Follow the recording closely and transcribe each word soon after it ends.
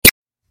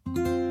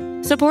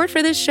Support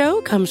for this show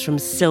comes from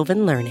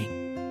Sylvan Learning.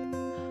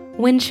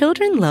 When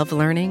children love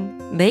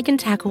learning, they can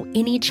tackle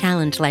any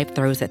challenge life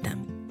throws at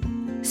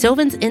them.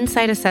 Sylvan's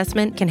Insight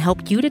Assessment can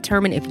help you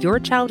determine if your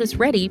child is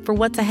ready for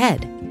what's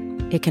ahead.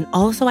 It can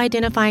also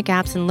identify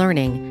gaps in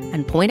learning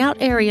and point out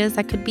areas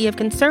that could be of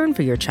concern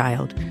for your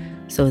child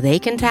so they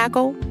can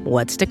tackle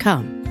what's to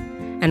come.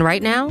 And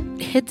right now,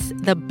 it's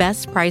the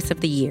best price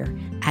of the year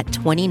at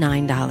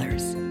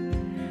 $29.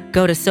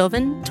 Go to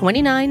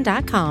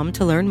sylvan29.com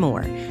to learn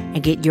more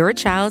and get your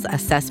child's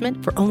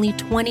assessment for only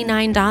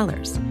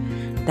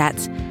 $29.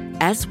 That's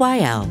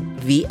SYLVAN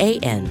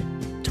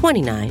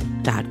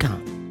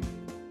 29.com.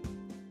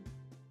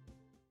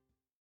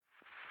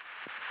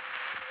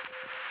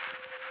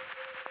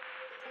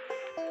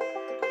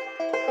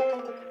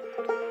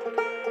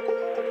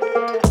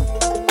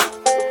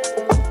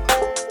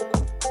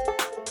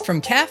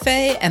 From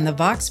Cafe and the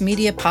Vox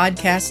Media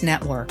Podcast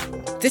Network,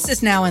 this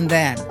is Now and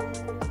Then.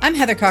 I'm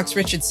Heather Cox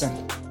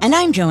Richardson. And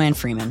I'm Joanne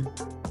Freeman.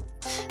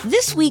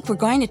 This week, we're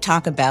going to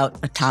talk about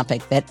a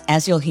topic that,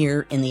 as you'll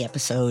hear in the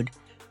episode,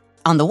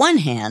 on the one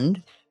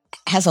hand,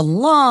 has a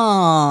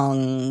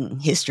long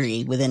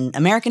history within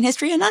American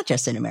history, and not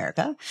just in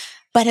America,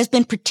 but has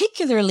been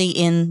particularly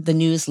in the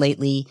news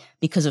lately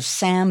because of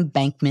Sam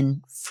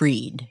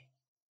Bankman-Fried.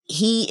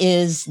 He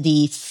is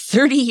the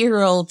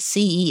 30-year-old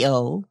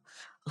CEO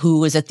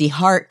who was at the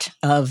heart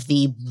of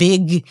the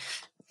big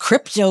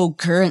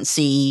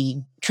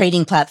cryptocurrency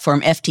trading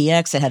platform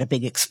FTX that had a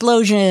big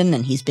explosion,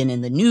 and he's been in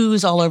the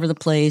news all over the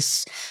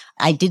place.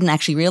 I didn't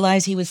actually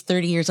realize he was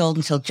 30 years old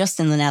until just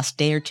in the last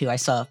day or two. I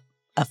saw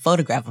a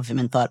photograph of him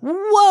and thought,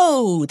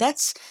 whoa,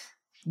 that's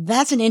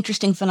an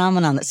interesting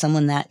phenomenon that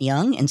someone that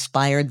young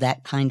inspired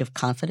that kind of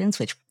confidence,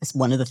 which is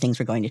one of the things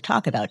we're going to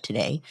talk about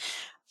today.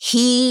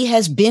 He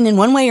has been, in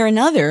one way or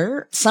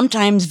another,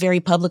 sometimes very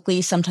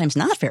publicly, sometimes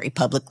not very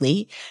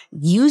publicly,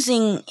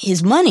 using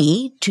his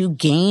money to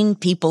gain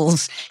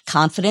people's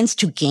confidence,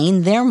 to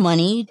gain their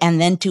money,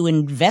 and then to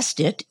invest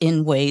it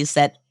in ways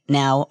that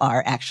now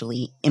are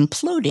actually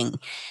imploding.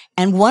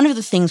 And one of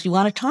the things we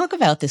want to talk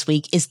about this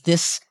week is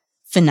this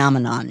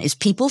phenomenon, is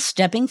people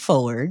stepping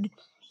forward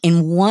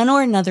in one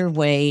or another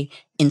way,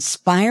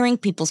 inspiring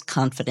people's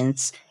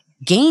confidence,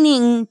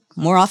 gaining,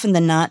 more often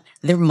than not,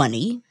 their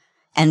money.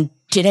 And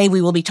today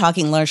we will be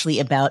talking largely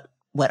about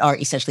what are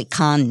essentially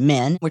con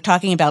men. We're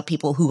talking about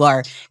people who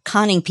are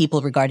conning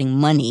people regarding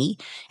money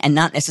and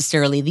not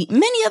necessarily the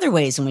many other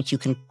ways in which you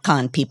can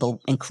con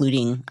people,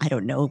 including, I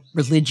don't know,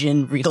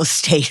 religion, real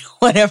estate,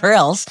 whatever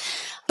else.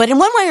 But in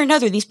one way or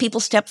another, these people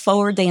step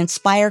forward, they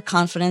inspire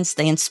confidence,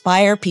 they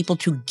inspire people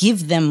to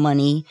give them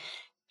money,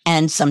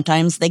 and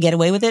sometimes they get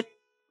away with it,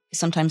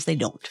 sometimes they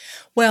don't.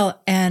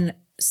 Well, and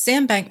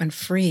Sam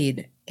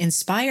Bankman-Fried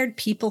inspired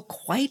people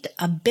quite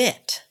a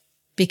bit,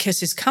 because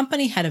his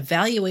company had a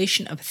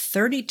valuation of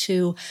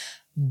 $32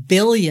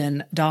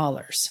 billion,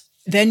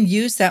 then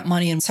used that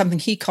money in something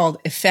he called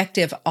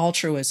effective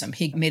altruism.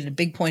 He made a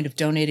big point of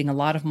donating a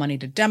lot of money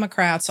to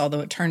Democrats,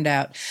 although it turned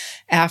out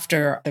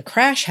after the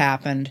crash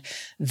happened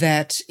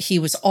that he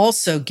was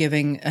also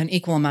giving an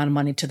equal amount of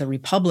money to the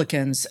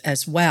Republicans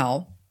as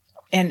well.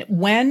 And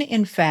when,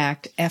 in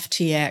fact,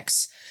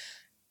 FTX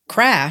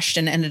crashed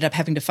and ended up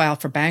having to file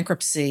for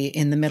bankruptcy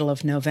in the middle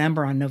of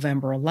November, on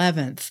November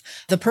 11th,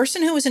 the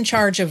person who was in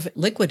charge of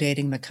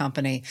liquidating the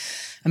company,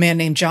 a man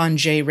named John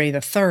J. Ray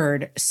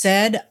III,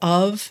 said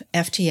of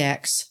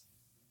FTX,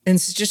 and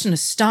this is just an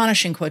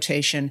astonishing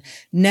quotation,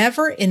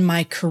 "Never in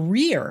my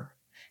career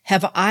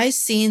have I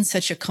seen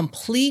such a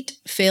complete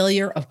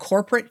failure of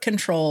corporate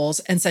controls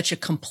and such a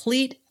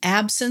complete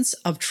absence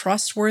of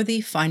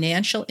trustworthy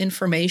financial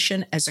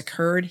information as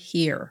occurred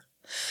here.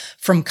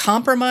 From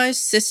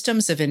compromised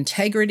systems of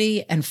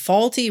integrity and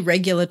faulty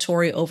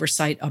regulatory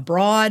oversight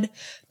abroad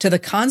to the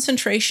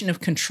concentration of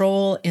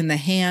control in the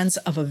hands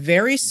of a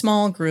very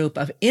small group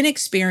of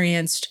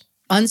inexperienced,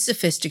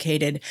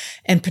 unsophisticated,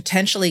 and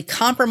potentially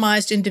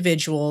compromised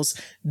individuals,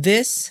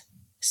 this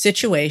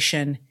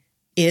situation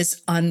is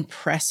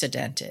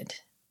unprecedented."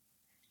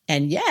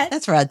 And yet,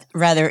 that's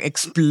rather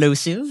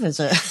explosive as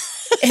a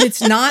and it's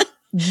not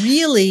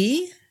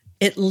really,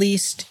 at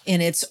least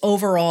in its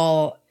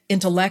overall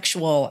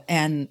intellectual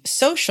and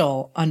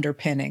social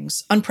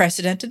underpinnings,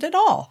 unprecedented at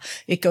all.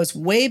 It goes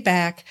way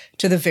back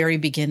to the very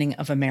beginning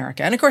of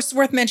America. And of course, it's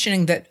worth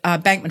mentioning that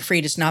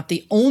Bankman-Fried is not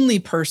the only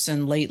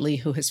person lately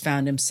who has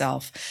found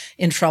himself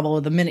in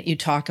trouble. The minute you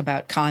talk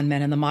about con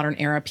men in the modern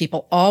era,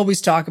 people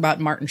always talk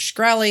about Martin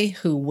Shkreli,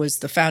 who was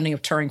the founding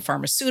of Turing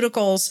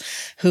Pharmaceuticals,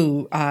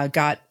 who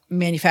got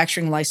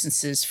manufacturing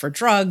licenses for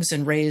drugs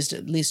and raised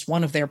at least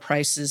one of their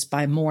prices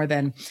by more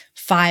than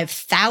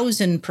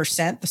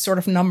 5,000%, the sort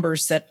of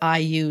numbers that I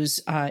use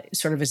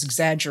sort of as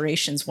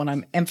exaggerations when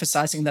I'm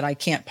emphasizing that I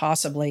can't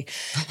possibly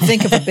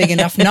think of a big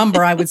enough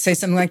number. I would say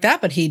something like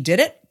that, but he did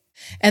it.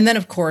 And then,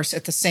 of course,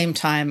 at the same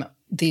time,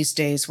 these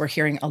days, we're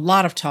hearing a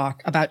lot of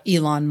talk about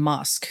Elon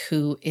Musk,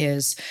 who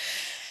is,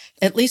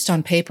 at least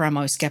on paper, I'm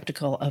always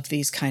skeptical of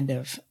these kind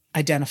of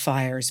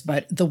identifiers,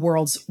 but the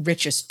world's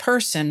richest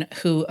person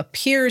who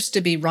appears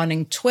to be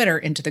running Twitter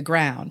into the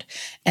ground.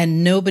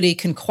 And nobody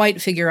can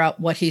quite figure out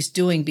what he's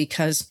doing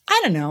because, I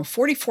don't know,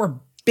 $44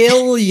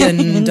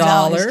 billion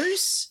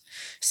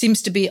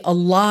seems to be a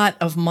lot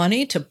of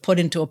money to put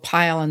into a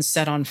pile and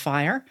set on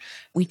fire.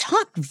 We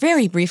talked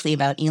very briefly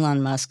about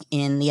Elon Musk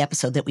in the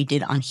episode that we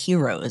did on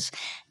heroes,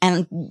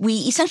 and we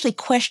essentially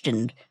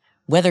questioned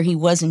whether he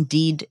was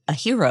indeed a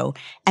hero.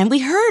 And we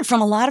heard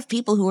from a lot of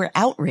people who were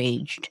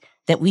outraged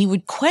that we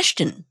would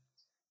question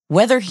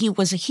whether he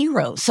was a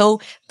hero.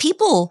 So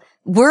people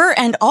were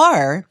and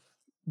are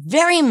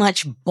very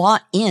much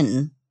bought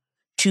in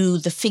to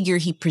the figure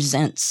he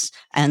presents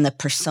and the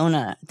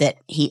persona that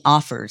he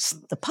offers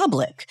the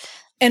public.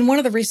 And one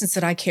of the reasons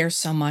that I care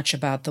so much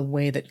about the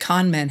way that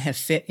con men have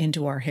fit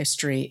into our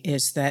history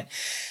is that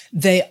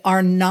they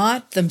are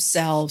not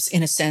themselves,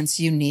 in a sense,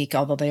 unique,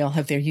 although they all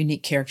have their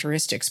unique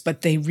characteristics,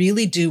 but they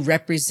really do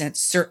represent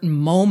certain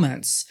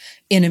moments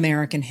in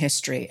American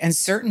history and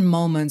certain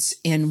moments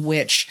in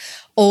which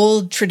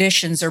old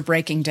traditions are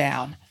breaking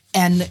down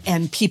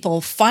and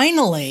people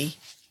finally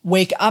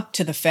wake up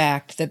to the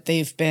fact that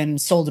they've been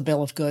sold a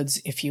bill of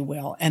goods, if you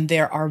will. And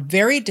there are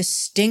very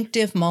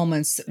distinctive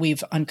moments that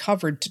we've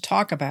uncovered to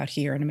talk about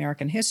here in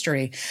American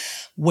history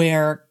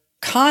where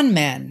con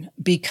men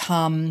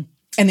become,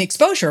 and the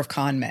exposure of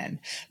con men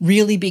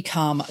really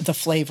become the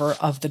flavor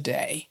of the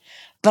day.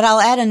 But I'll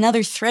add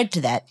another thread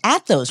to that.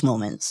 At those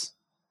moments,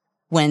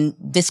 when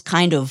this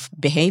kind of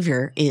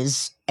behavior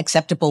is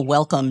acceptable,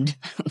 welcomed,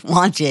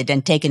 wanted,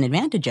 and taken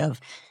advantage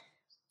of,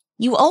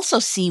 you also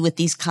see with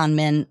these con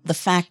men the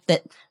fact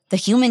that the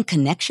human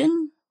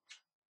connection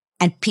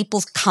and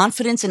people's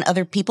confidence in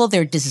other people,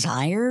 their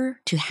desire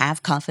to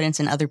have confidence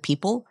in other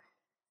people,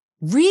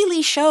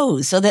 really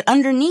shows. So that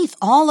underneath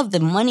all of the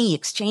money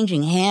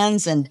exchanging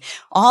hands and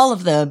all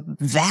of the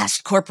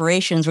vast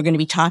corporations we're going to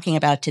be talking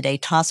about today,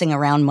 tossing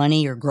around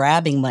money or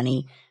grabbing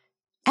money,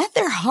 at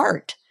their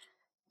heart,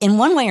 in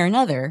one way or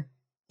another,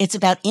 it's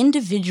about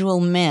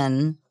individual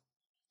men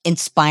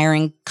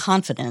inspiring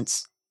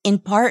confidence, in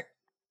part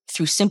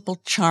through simple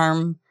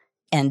charm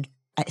and,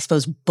 I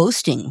suppose,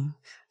 boasting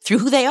through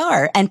who they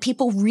are, and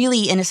people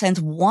really, in a sense,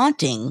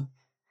 wanting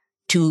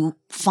to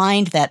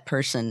find that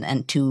person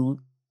and to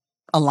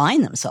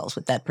align themselves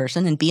with that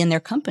person and be in their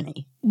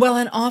company. Well,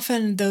 and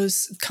often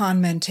those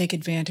con men take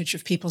advantage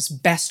of people's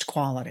best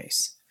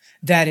qualities.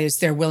 That is,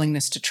 their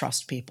willingness to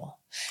trust people.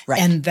 Right.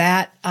 And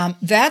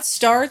that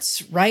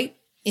starts right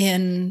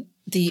in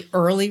the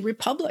early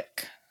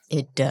republic.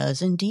 It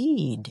does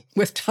indeed.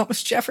 With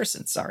Thomas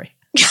Jefferson, sorry.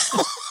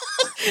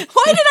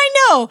 Why did I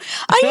know?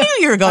 I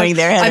knew you were going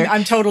there, Heather.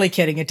 I'm totally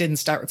kidding. It didn't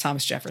start with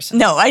Thomas Jefferson.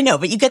 No, I know,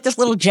 but you get this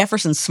little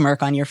Jefferson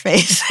smirk on your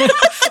face.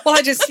 Well,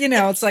 I just,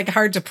 it's like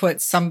hard to put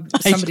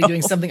somebody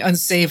doing something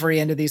unsavory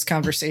into these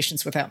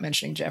conversations without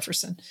mentioning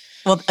Jefferson.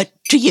 Well,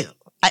 to you,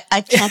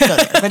 I can't go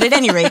there. But at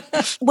any rate,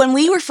 when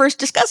we were first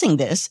discussing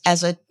this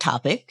as a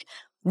topic,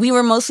 we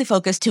were mostly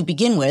focused to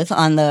begin with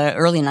on the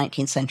early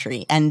 19th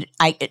century. And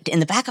in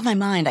the back of my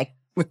mind, I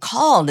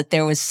recall that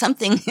there was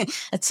something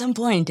at some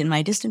point in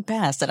my distant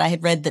past that I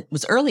had read that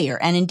was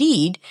earlier. And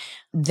indeed,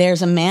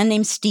 there's a man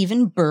named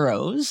Stephen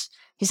Burrows.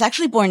 He's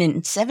actually born in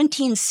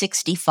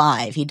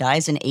 1765. He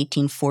dies in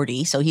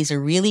 1840. So he's a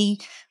really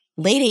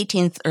late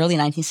 18th, early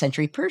 19th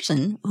century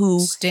person who...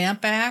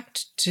 Stamp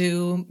Act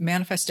to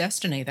Manifest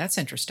Destiny. That's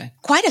interesting.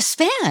 Quite a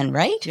span,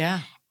 right?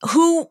 Yeah.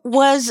 Who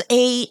was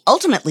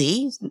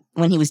ultimately,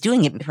 when he was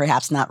doing it,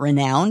 perhaps not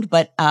renowned,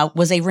 but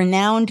was a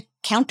renowned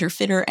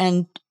counterfeiter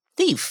and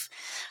thief,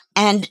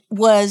 and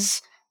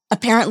was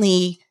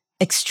apparently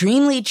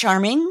extremely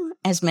charming,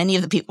 as many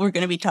of the people we're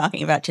going to be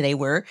talking about today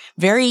were,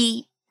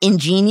 very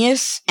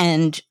ingenious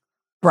and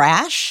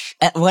brash.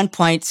 At one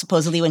point,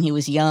 supposedly when he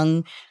was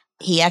young,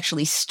 he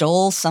actually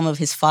stole some of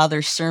his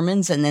father's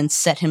sermons and then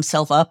set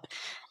himself up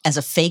as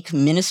a fake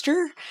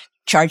minister,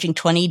 charging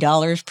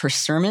 $20 per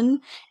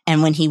sermon.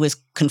 And when he was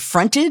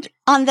confronted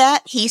on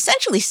that, he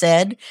essentially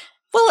said,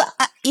 well,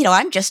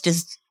 I'm just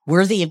as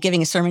worthy of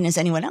giving a sermon as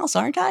anyone else,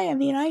 aren't I? I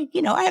mean,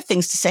 I have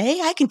things to say.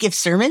 I can give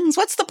sermons.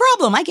 What's the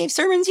problem? I gave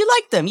sermons. You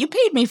liked them. You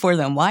paid me for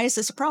them. Why is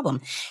this a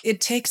problem?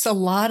 It takes a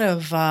lot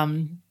of,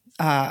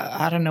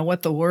 I don't know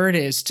what the word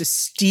is, to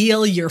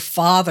steal your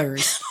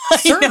father's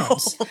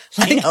sermons.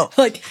 I know.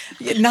 Like,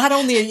 not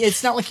only,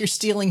 it's not like you're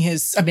stealing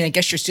his, I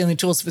guess you're stealing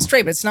tools of his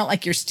trade, but it's not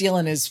like you're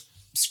stealing his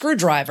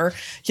screwdriver.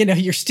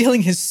 You're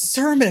stealing his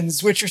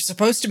sermons, which are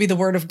supposed to be the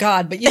word of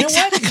God. But you know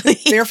what?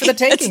 They're for the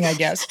taking, I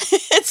guess.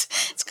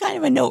 It's kind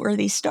of a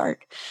noteworthy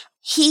start.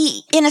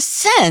 He, in a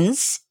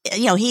sense,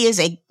 he is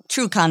a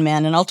true con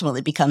man and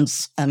ultimately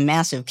becomes a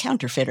massive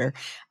counterfeiter.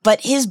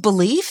 But his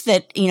belief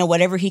that,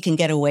 whatever he can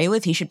get away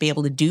with, he should be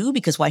able to do,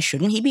 because why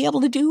shouldn't he be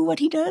able to do what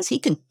he does? He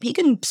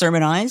can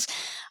sermonize.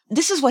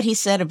 This is what he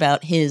said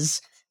about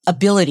his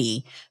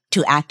ability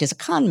to act as a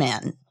con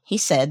man. He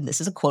said, this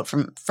is a quote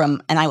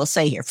from, and I will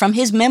say here, from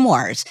his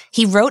memoirs.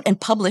 He wrote and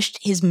published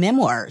his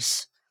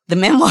memoirs. The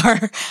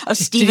memoir of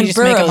Stephen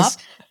Burrows.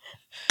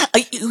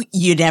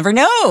 You never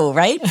know,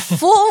 right?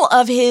 Full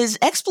of his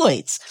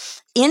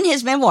exploits. In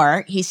his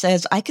memoir, he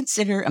says, I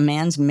consider a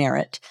man's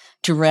merit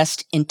to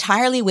rest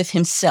entirely with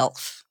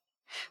himself,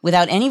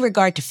 without any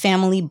regard to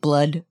family,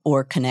 blood,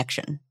 or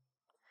connection.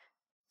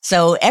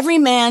 So every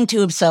man to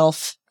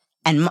himself,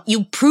 and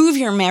you prove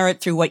your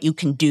merit through what you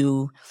can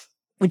do,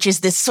 which is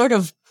this sort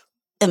of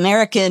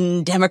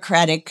American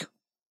democratic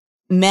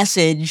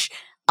message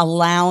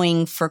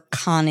allowing for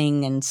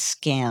conning and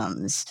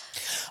scams.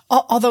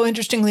 Although,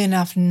 interestingly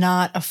enough,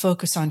 not a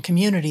focus on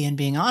community and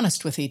being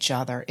honest with each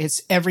other.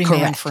 It's every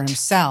man for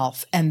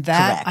himself. And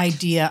that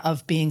idea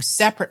of being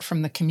separate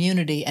from the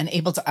community and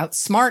able to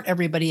outsmart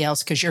everybody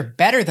else because you're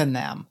better than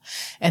them.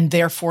 And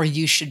therefore,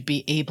 you should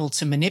be able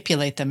to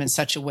manipulate them in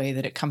such a way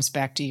that it comes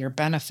back to your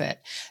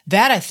benefit.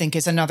 That, I think,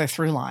 is another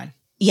through line.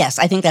 Yes,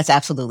 I think that's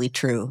absolutely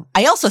true.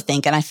 I also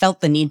think, and I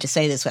felt the need to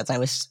say this as I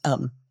was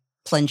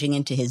plunging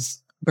into his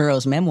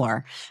Burroughs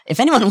memoir, if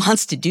anyone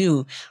wants to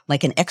do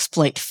like an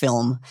exploit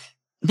film,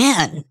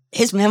 man,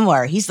 his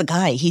memoir, he's the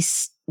guy.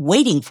 He's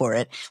waiting for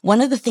it.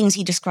 One of the things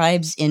he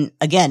describes in,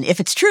 again,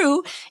 if it's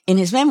true, in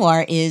his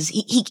memoir is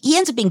he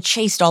ends up being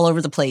chased all over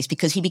the place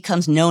because he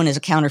becomes known as a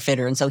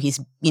counterfeiter. And so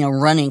he's,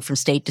 running from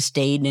state to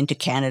state and into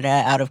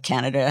Canada, out of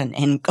Canada,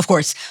 and of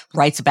course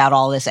writes about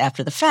all this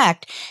after the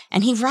fact.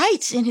 And he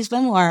writes in his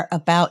memoir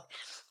about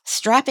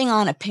strapping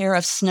on a pair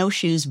of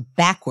snowshoes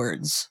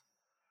backwards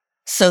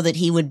so that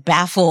he would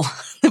baffle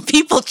the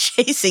people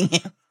chasing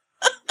him.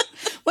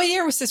 What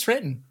year was this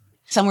written?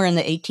 Somewhere in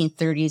the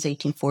 1830s,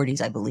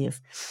 1840s, I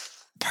believe.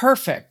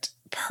 Perfect,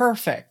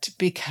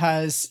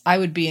 because I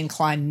would be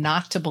inclined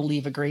not to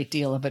believe a great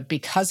deal of it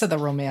because of the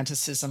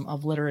romanticism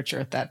of literature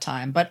at that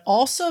time, but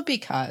also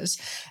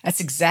because that's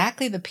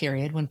exactly the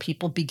period when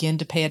people begin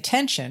to pay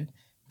attention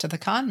to the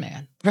con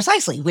man.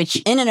 Precisely, which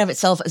in and of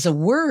itself as a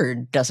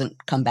word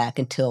doesn't come back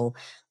until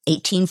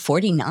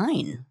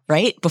 1849,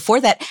 right? Before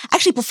that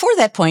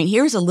point,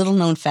 here's a little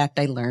known fact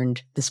I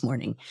learned this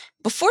morning.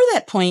 Before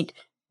that point,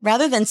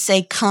 rather than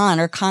say con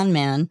or con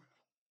man,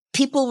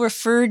 people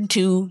referred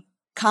to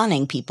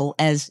conning people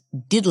as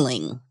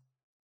diddling.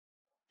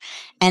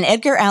 And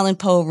Edgar Allan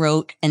Poe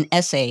wrote an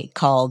essay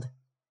called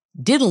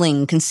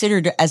Diddling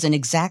Considered as an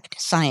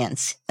Exact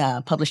Science,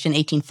 published in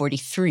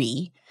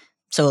 1843.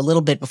 So a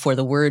little bit before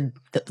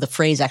the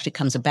phrase actually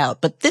comes about.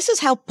 But this is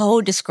how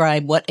Poe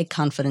described what a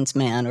confidence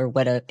man or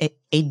what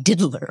a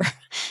diddler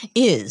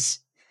is.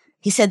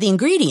 He said the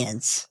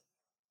ingredients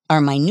are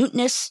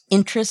minuteness,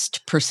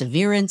 interest,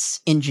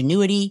 perseverance,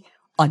 ingenuity,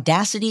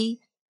 audacity,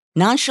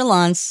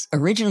 nonchalance,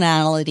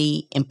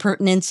 originality,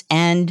 impertinence,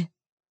 and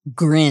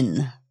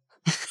grin.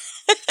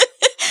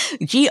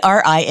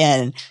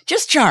 Grin.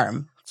 Just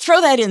charm. Throw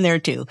that in there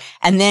too.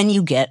 And then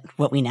you get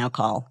what we now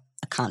call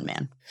a con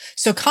man.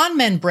 So con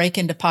men break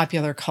into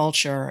popular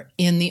culture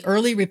in the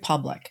early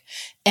Republic.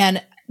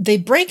 And they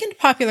break into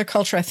popular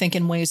culture, I think,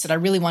 in ways that I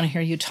really want to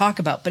hear you talk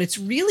about. But it's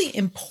really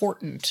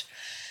important,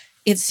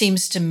 it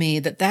seems to me,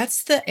 that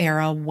that's the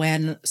era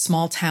when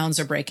small towns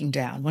are breaking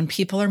down, when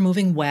people are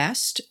moving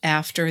west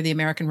after the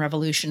American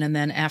Revolution and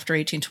then after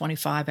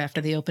 1825, after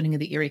the opening of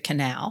the Erie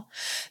Canal.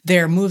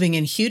 They're moving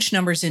in huge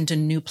numbers into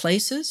new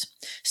places.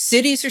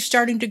 Cities are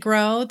starting to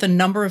grow. The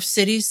number of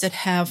cities that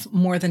have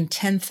more than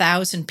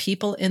 10,000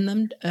 people in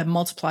them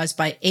multiplies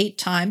by 8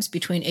 times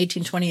between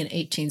 1820 and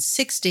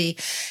 1860.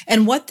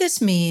 And what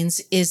this means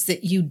is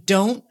that you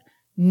don't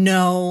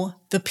know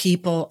the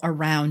people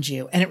around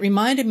you. And it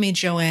reminded me,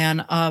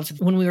 Joanne, of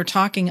when we were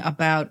talking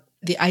about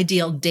the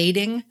ideal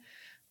dating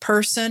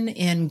person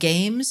in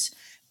games.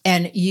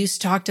 And you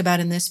talked about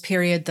in this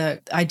period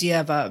the idea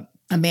of a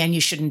man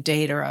you shouldn't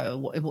date, or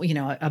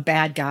a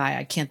bad guy.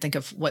 I can't think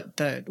of what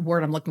the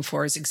word I'm looking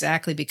for is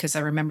exactly, because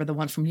I remember the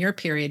one from your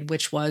period,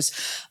 which was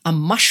a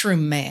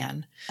mushroom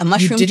man. A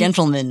mushroom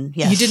gentleman,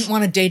 yes. You didn't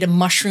want to date a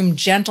mushroom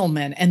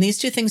gentleman. And these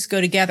two things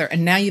go together.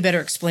 And now you better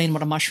explain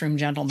what a mushroom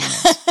gentleman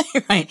is.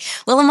 Right.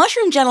 Well, a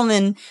mushroom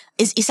gentleman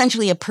is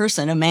essentially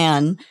a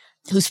man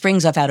who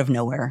springs up out of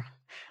nowhere.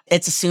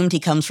 It's assumed he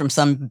comes from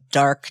some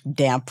dark,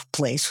 damp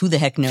place. Who the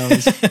heck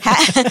knows?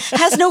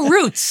 Has no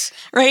roots,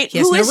 right? He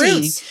has no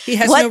roots. He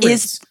has no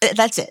roots.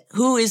 That's it.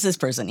 Who is this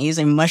person? He's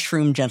a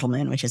mushroom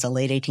gentleman, which is a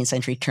late 18th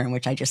century term,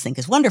 which I just think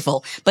is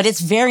wonderful. But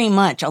it's very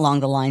much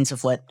along the lines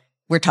of what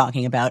we're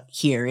talking about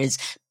here is,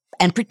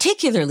 and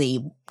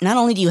particularly, not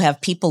only do you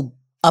have people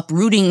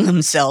uprooting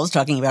themselves,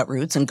 talking about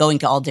roots and going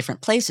to all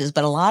different places,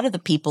 but a lot of the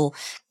people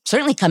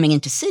certainly coming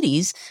into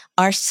cities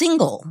are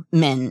single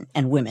men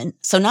and women.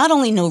 So not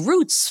only no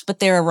roots, but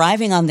they're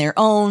arriving on their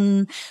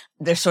own.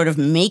 They're sort of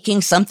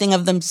making something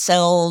of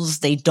themselves.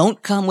 They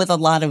don't come with a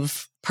lot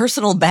of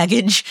personal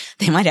baggage.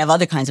 They might have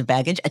other kinds of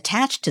baggage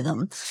attached to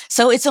them.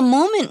 So it's a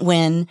moment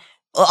when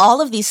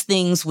all of these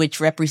things which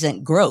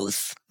represent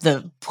growth,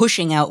 the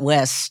pushing out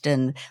west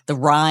and the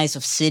rise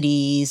of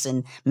cities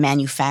and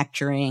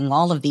manufacturing,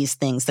 all of these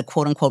things, the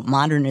quote unquote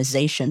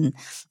modernization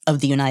of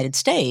the United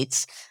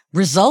States,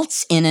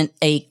 results in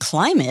a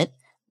climate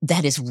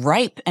that is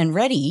ripe and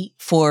ready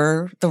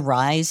for the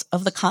rise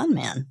of the con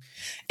man.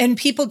 And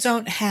people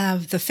don't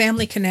have the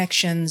family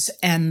connections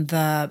and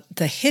the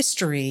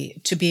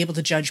history to be able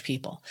to judge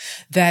people.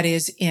 That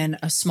is, in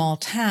a small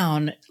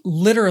town,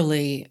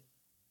 literally,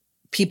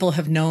 people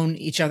have known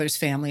each other's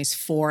families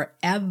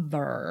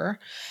forever.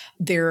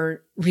 There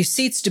are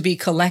receipts to be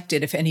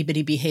collected if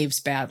anybody behaves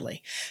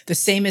badly. The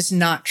same is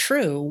not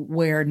true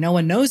where no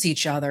one knows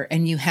each other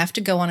and you have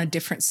to go on a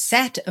different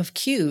set of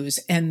cues,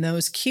 and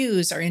those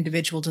cues are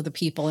individual to the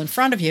people in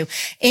front of you,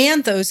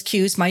 and those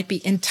cues might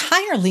be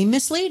entirely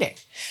misleading.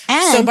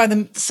 And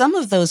so some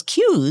of those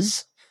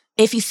cues,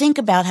 if you think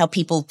about how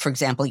people, for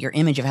example, your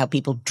image of how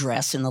people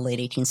dress in the late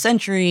 18th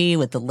century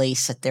with the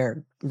lace at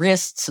their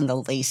wrists and the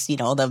lace,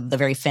 the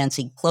very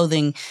fancy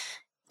clothing,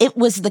 it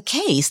was the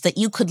case that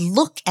you could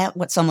look at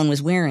what someone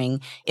was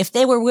wearing. If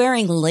they were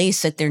wearing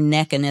lace at their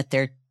neck and at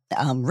their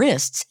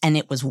wrists and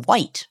it was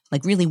white,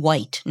 like really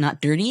white,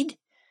 not dirtied,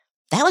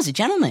 that was a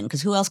gentleman,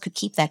 because who else could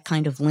keep that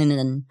kind of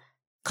linen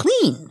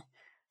clean?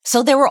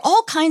 So there were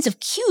all kinds of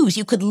cues.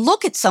 You could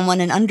look at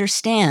someone and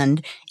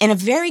understand in a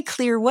very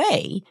clear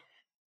way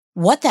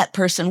what that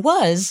person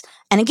was.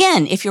 And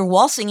again, if you're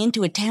waltzing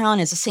into a town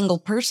as a single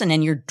person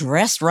and you're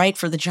dressed right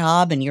for the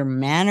job and your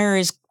manner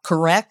is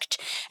correct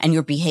and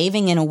you're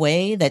behaving in a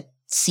way that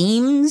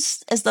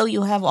seems as though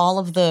you have all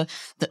of the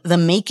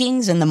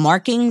makings and the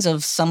markings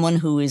of someone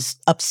who is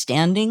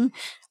upstanding,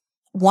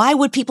 why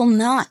would people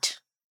not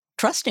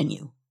trust in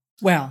you?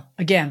 Well,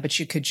 again, but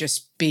you could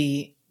just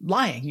be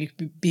lying. You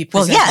could be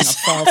presenting a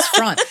false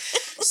front.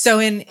 So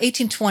in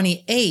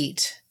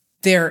 1828,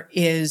 there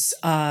is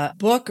a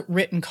book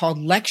written called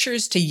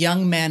Lectures to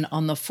Young Men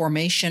on the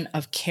Formation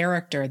of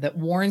Character that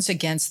warns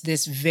against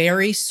this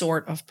very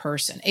sort of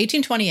person.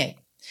 1828.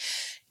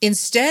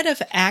 Instead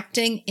of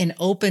acting in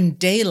open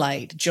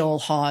daylight, Joel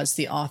Hawes,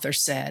 the author,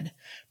 said,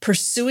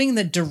 pursuing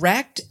the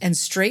direct and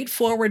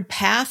straightforward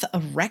path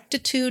of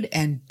rectitude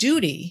and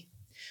duty,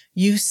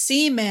 you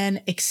see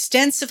men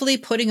extensively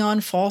putting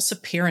on false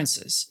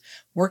appearances,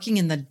 working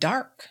in the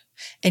dark,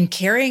 and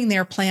carrying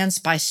their plans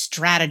by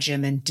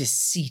stratagem and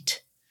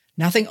deceit.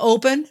 Nothing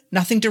open,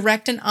 nothing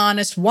direct and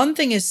honest. One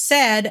thing is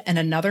said and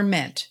another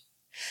meant.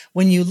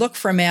 When you look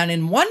for a man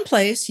in one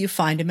place, you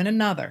find him in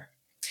another.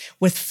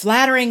 With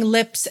flattering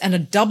lips and a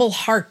double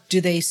heart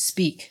do they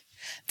speak.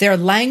 Their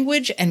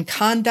language and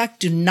conduct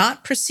do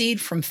not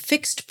proceed from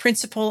fixed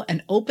principle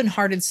and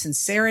open-hearted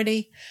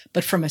sincerity,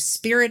 but from a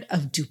spirit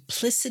of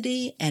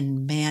duplicity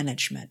and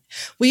management.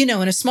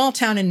 Well, in a small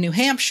town in New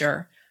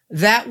Hampshire,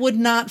 that would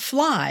not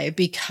fly,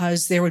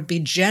 because there would be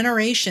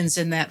generations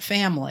in that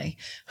family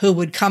who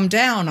would come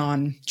down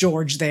on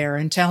George there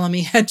and tell him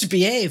he had to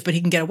behave, but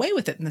he can get away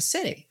with it in the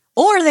city.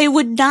 Or they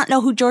would not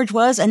know who George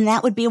was, and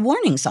that would be a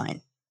warning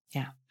sign.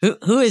 Yeah.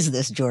 Who is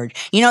this George?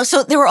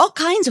 So there were all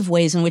kinds of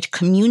ways in which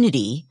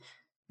community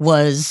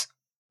was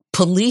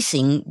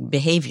policing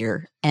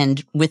behavior.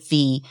 And with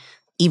the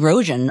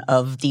erosion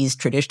of these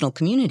traditional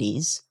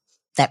communities,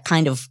 that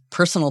kind of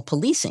personal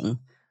policing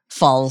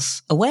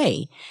falls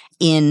away.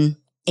 In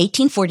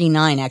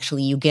 1849,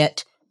 actually, you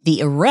get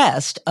the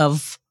arrest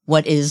of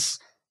what is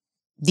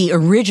the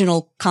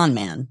original con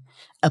man,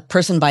 a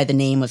person by the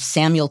name of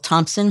Samuel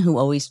Thompson, who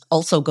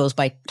also goes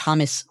by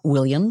Thomas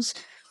Williams.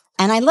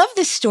 And I love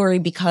this story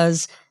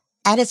because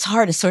at its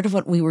heart is sort of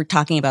what we were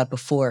talking about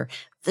before,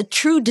 the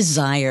true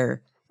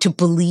desire to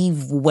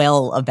believe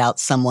well about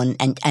someone,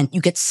 and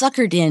you get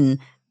suckered in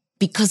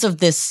because of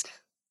this,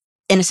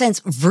 in a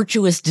sense,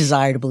 virtuous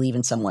desire to believe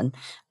in someone.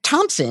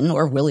 Thompson,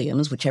 or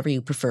Williams, whichever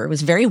you prefer,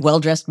 was a very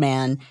well-dressed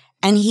man,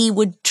 and he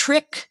would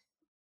trick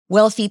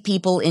wealthy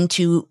people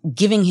into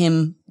giving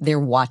him their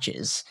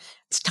watches.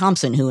 It's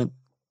Thompson who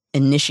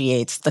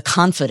initiates the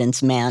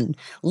confidence man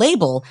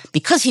label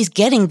because he's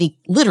getting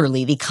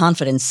literally the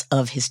confidence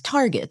of his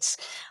targets.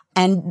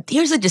 And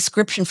here's a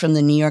description from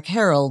the New York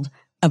Herald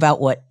about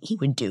what he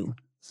would do.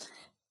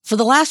 For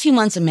the last few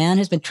months, a man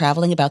has been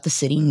traveling about the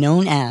city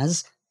known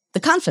as the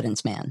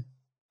confidence man.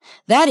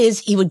 That is,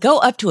 he would go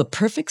up to a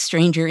perfect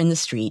stranger in the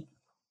street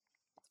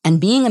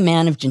and, being a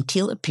man of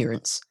genteel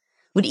appearance,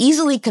 would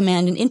easily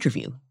command an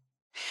interview.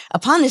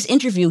 Upon this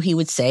interview, he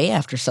would say,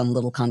 after some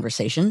little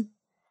conversation,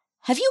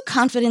 "Have you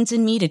confidence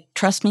in me to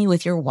trust me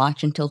with your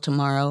watch until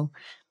tomorrow?"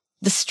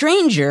 The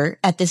stranger,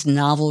 at this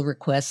novel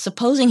request,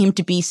 supposing him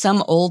to be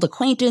some old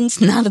acquaintance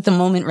not at the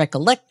moment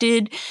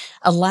recollected,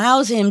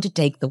 allows him to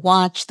take the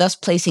watch, thus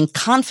placing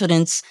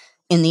confidence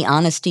in the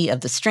honesty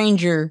of the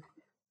stranger,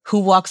 who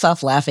walks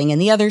off laughing,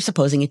 and the other,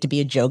 supposing it to be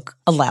a joke,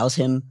 allows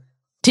him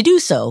to do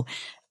so.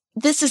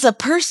 This is a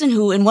person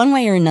who, in one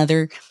way or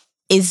another,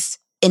 is,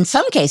 in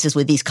some cases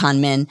with these con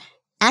men,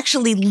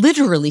 actually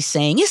literally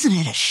saying, isn't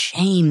it a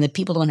shame that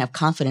people don't have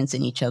confidence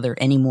in each other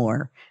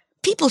anymore?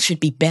 People should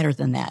be better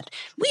than that.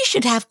 We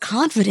should have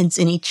confidence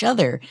in each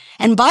other.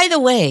 And by the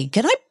way,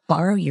 can I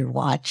borrow your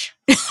watch?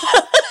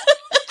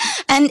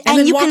 and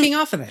then you walking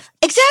off of it.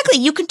 Exactly.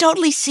 You can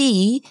totally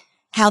see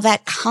how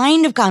that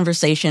kind of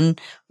conversation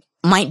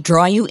might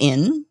draw you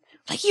in.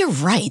 Like, you're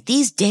right.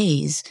 These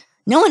days,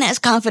 no one has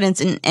confidence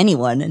in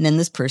anyone. And then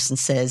this person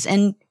says,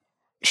 and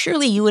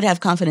surely you would have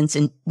confidence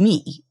in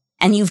me.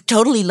 And you've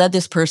totally led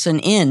this person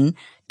in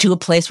to a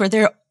place where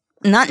they're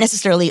not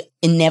necessarily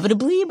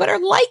inevitably, but are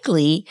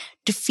likely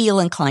to feel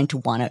inclined to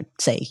want to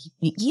say,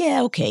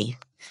 yeah, okay,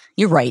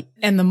 you're right.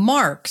 And the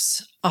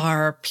Marks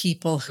are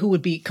people who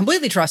would be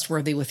completely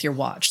trustworthy with your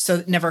watch. So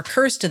it never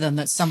occurs to them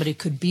that somebody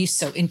could be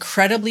so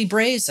incredibly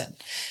brazen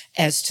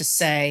as to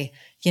say,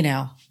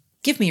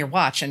 give me your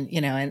watch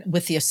and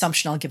with the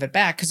assumption I'll give it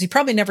back, because he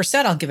probably never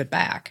said I'll give it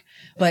back.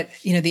 But,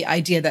 the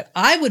idea that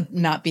I would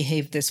not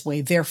behave this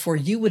way, therefore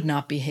you would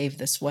not behave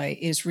this way,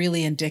 is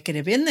really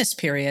indicative in this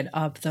period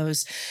of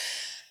those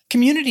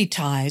community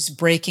ties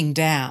breaking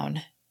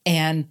down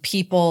and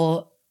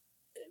people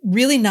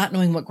really not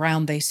knowing what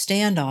ground they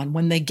stand on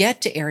when they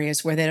get to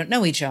areas where they don't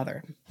know each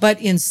other.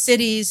 But in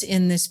cities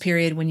in this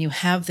period, when you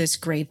have this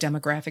great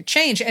demographic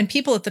change, and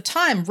people at the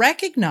time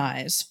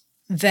recognize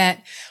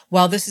that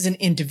while this is an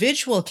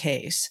individual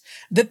case,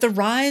 that the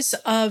rise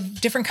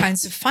of different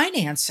kinds of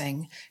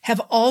financing have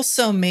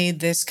also made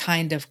this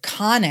kind of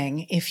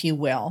conning, if you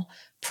will,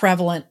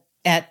 prevalent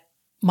at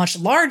much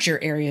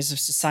larger areas of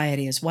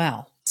society as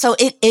well. So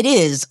it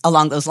is,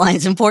 along those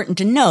lines, important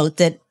to note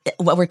that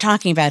what we're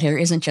talking about here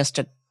isn't just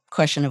a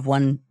question of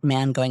one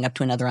man going up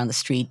to another on the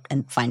street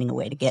and finding a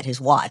way to get his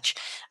watch.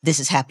 This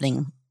is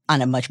happening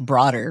on a much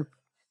broader,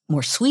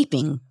 more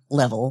sweeping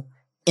level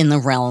in the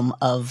realm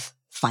of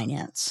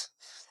finance.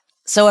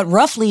 So at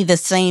roughly the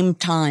same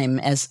time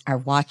as our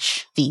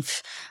watch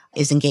thief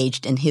is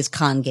engaged in his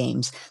con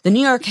games, the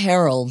New York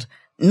Herald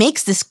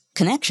makes this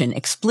connection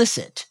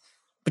explicit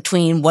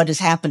between what is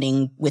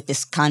happening with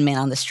this con man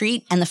on the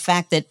street and the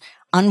fact that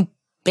on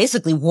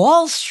basically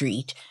Wall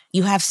Street,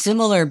 you have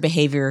similar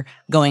behavior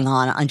going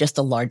on just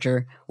a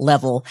larger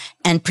level.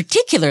 And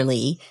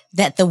particularly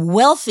that the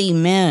wealthy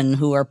men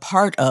who are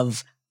part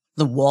of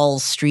the Wall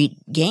Street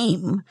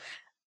game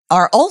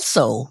are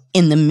also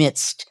in the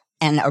midst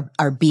and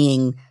are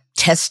being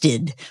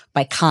tested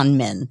by con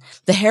men.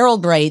 The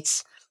Herald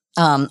writes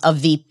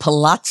of the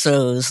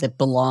palazzos that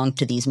belong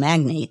to these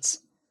magnates.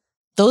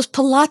 Those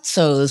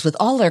palazzos, with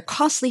all their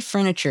costly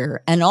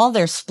furniture and all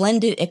their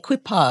splendid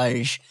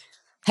equipage,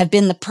 have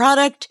been the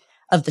product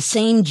of the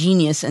same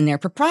genius in their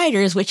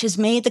proprietors, which has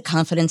made the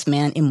confidence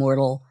man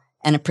immortal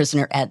and a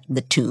prisoner at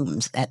the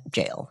Tombs, at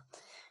jail.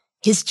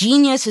 His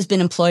genius has been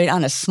employed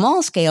on a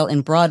small scale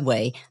in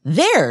Broadway.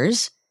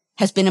 Theirs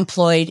has been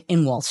employed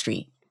in Wall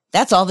Street.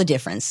 That's all the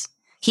difference.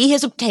 He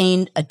has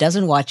obtained a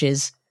dozen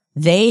watches.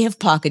 They have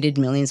pocketed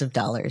millions of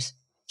dollars.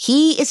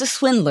 He is a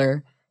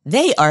swindler.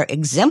 They are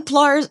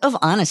exemplars of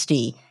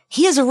honesty.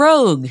 He is a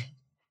rogue.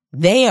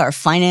 They are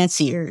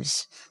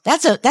financiers.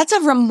 That's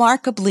a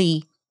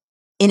remarkably,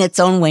 in its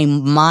own way,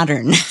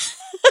 modern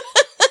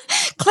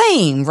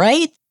claim,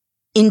 right?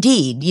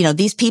 Indeed,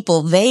 these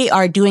people, they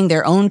are doing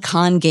their own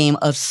con game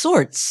of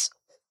sorts,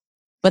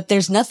 but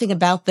there's nothing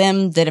about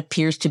them that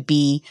appears to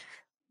be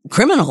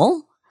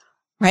criminal,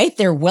 right?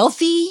 They're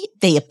wealthy.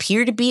 They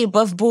appear to be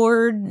above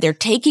board. They're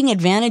taking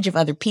advantage of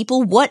other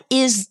people. What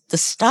is the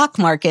stock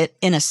market,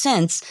 in a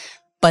sense,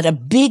 but a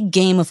big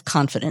game of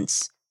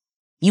confidence?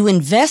 You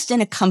invest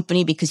in a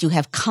company because you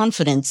have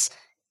confidence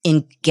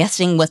in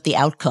guessing what the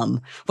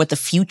outcome, what the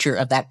future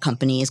of that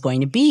company is going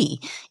to be.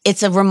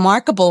 It's a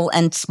remarkable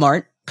and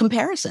smart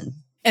comparison.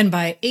 And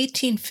by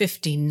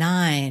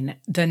 1859,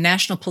 the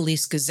National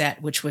Police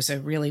Gazette, which was a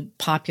really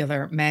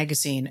popular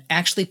magazine,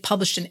 actually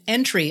published an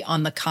entry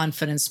on the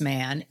confidence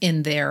man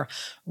in their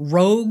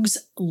Rogues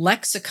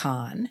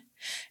Lexicon.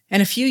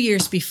 And a few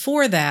years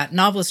before that,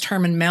 novelist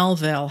Herman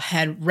Melville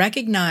had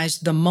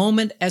recognized the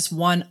moment as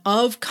one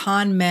of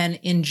con men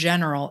in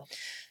general.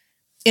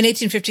 In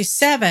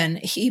 1857,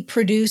 he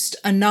produced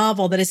a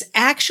novel that is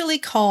actually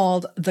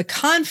called The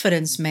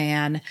Confidence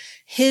Man,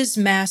 His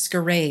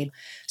Masquerade.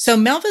 So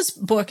Melville's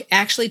book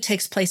actually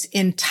takes place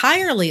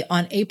entirely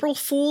on April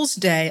Fool's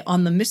Day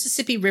on the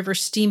Mississippi River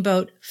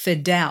steamboat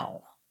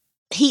Fidel.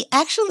 He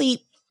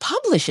actually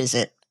publishes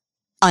it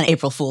on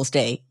April Fool's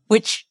Day,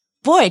 which,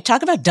 boy,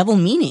 talk about double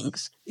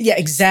meanings. Yeah,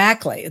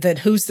 exactly. That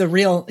who's the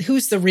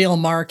real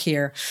Mark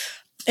here.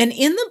 And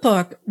in the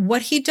book,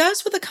 what he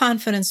does with the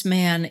confidence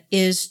man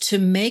is to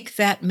make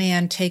that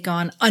man take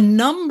on a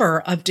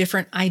number of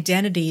different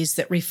identities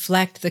that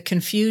reflect the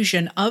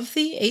confusion of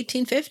the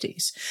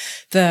 1850s.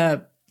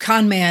 The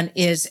con man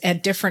is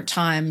at different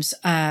times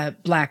a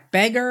black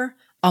beggar,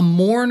 a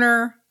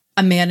mourner,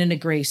 a man in a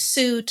gray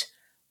suit,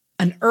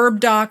 an herb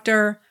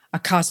doctor, a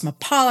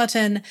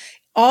cosmopolitan,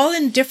 all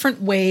in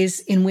different ways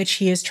in which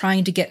he is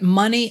trying to get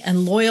money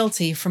and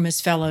loyalty from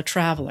his fellow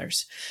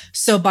travelers.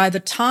 So by the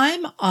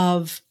time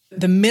of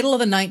the middle of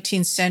the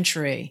 19th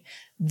century,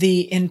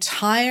 the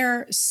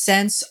entire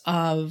sense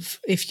of,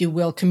 if you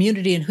will,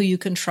 community and who you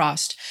can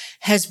trust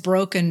has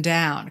broken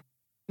down.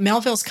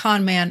 Melville's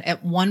con man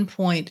at one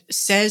point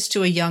says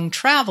to a young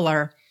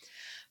traveler,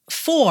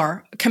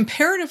 "For,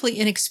 comparatively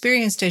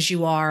inexperienced as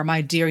you are,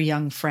 my dear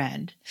young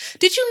friend,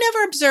 did you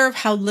never observe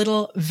how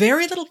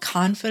very little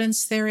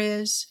confidence there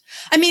is?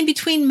 I mean,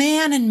 between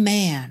man and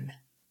man,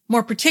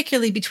 more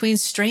particularly between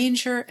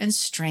stranger and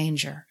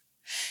stranger.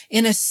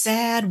 In a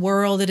sad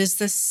world, it is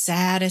the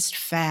saddest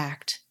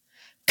fact.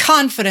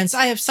 Confidence.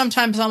 I have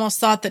sometimes almost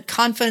thought that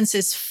confidence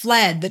is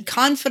fled, that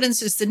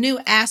confidence is the new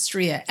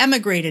Astria,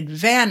 emigrated,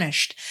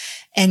 vanished,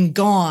 and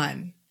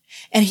gone.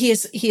 And he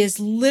is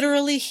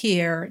literally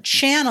here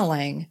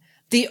channeling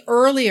the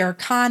earlier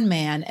con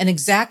man and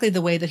exactly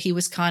the way that he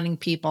was conning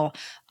people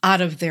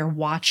out of their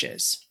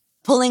watches.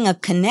 Pulling a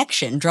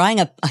connection, drawing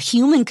a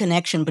human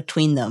connection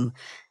between them,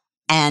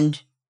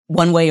 and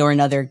one way or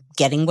another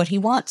getting what he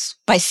wants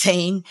by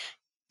saying,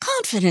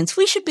 confidence,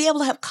 we should be able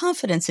to have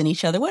confidence in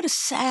each other. What a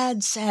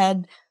sad,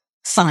 sad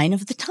sign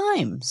of the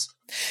times.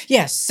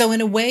 Yes. So in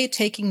a way,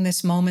 taking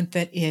this moment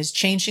that is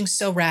changing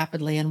so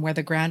rapidly and where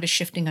the ground is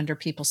shifting under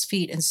people's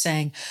feet and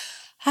saying,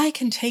 I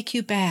can take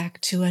you back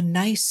to a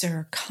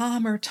nicer,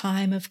 calmer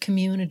time of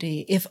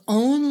community if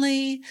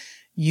only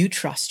you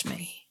trust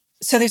me.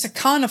 So there's a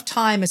con of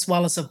time as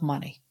well as of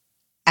money.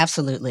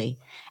 Absolutely.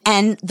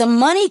 And the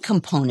money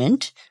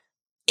component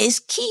is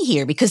key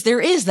here because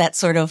there is that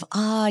sort of,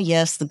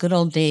 yes, the good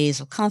old days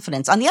of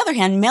confidence. On the other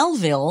hand,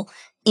 Melville,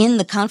 in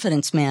The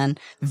Confidence Man,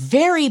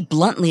 very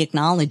bluntly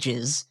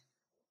acknowledges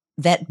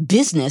that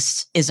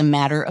business is a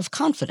matter of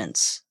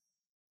confidence.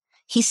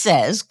 He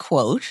says,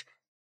 quote,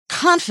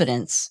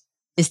 confidence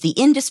is the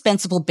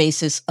indispensable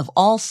basis of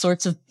all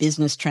sorts of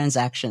business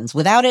transactions.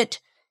 Without it,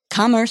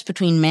 commerce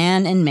between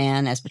man and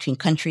man, as between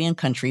country and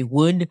country,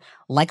 would,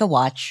 like a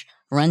watch,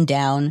 run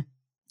down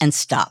and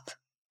stop.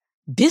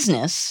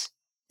 Business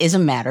is a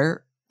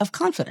matter of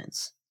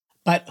confidence.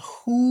 But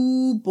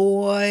who,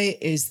 boy,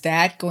 is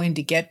that going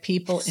to get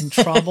people in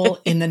trouble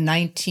in the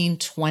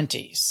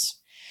 1920s?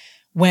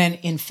 When,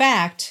 in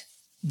fact,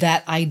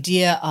 that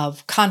idea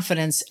of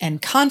confidence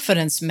and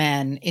confidence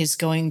men is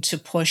going to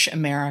push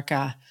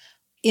America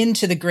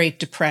into the Great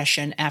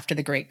Depression after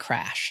the Great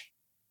Crash.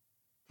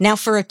 Now,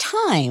 for a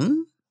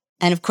time,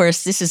 and of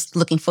course, this is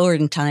looking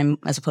forward in time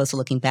as opposed to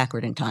looking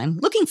backward in time,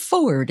 looking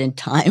forward in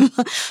time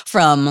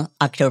from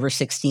October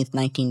 16th,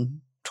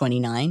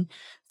 1929,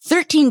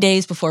 13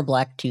 days before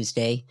Black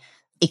Tuesday,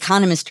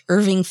 economist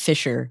Irving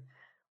Fisher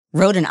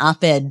wrote an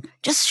op-ed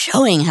just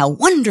showing how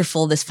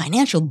wonderful this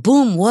financial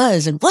boom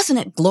was, and wasn't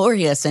it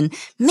glorious, and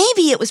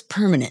maybe it was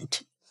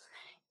permanent.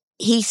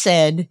 He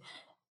said,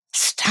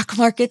 stock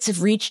markets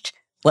have reached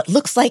what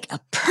looks like a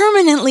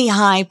permanently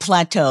high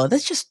plateau.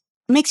 That just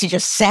makes you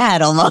just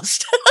sad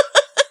almost.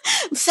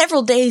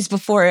 Several days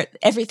before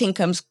everything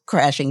comes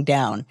crashing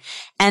down.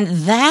 And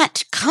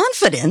that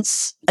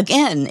confidence,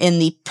 again, in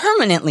the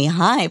permanently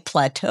high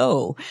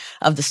plateau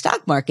of the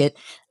stock market,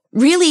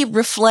 really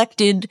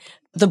reflected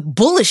the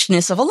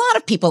bullishness of a lot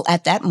of people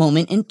at that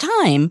moment in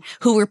time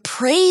who were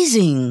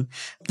praising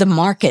the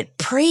market,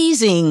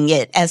 praising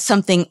it as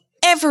something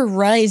ever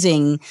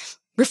rising,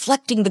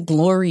 reflecting the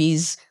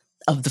glories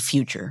of the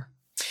future.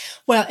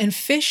 Well, and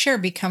Fisher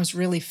becomes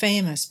really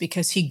famous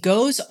because he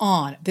goes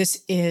on,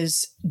 this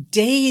is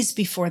days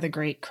before the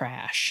Great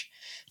Crash,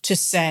 to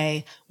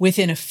say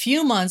within a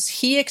few months,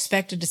 he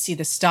expected to see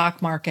the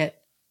stock market,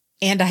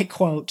 and I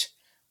quote,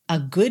 a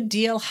good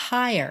deal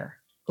higher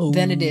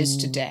than it is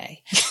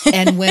today.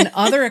 And when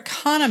other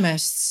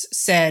economists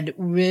said,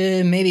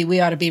 maybe we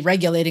ought to be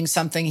regulating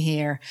something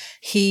here,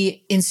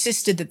 he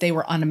insisted that they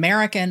were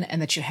un-American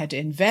and that you had to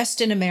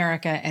invest in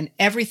America and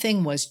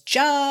everything was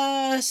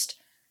just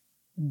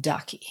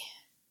ducky.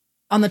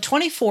 On the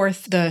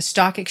 24th, the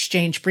stock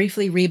exchange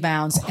briefly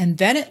rebounds, and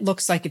then it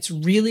looks like it's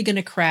really going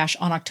to crash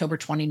on October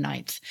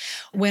 29th.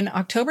 When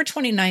October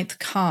 29th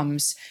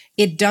comes,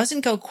 it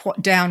doesn't go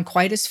down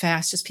quite as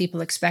fast as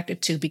people expect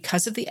it to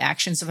because of the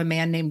actions of a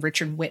man named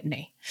Richard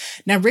Whitney.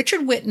 Now,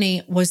 Richard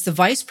Whitney was the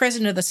vice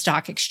president of the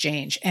stock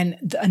exchange,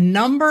 and a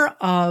number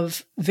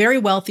of very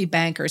wealthy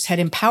bankers had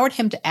empowered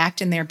him to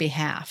act in their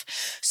behalf.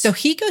 So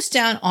he goes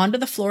down onto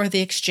the floor of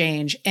the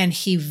exchange, and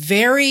he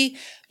very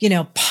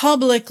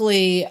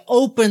publicly,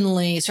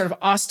 openly, sort of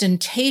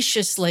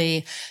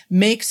ostentatiously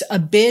makes a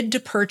bid to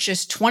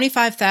purchase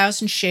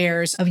 25,000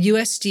 shares of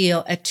U.S.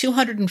 Steel at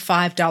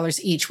 $205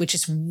 each, which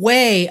is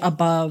way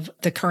above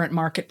the current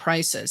market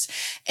prices.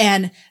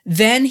 And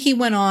then he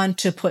went on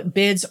to put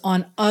bids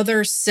on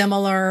other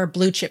similar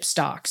blue chip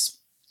stocks.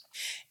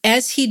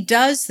 As he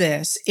does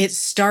this, it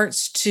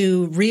starts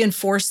to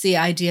reinforce the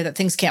idea that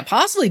things can't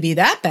possibly be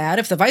that bad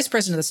if the vice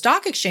president of the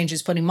stock exchange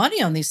is putting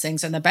money on these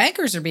things and the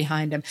bankers are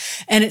behind him.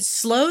 And it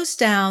slows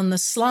down the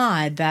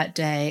slide that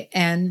day.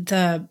 And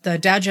the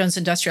Dow Jones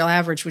Industrial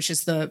Average, which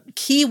is the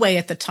key way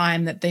at the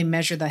time that they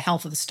measure the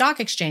health of the stock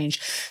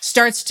exchange,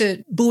 starts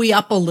to buoy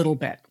up a little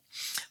bit.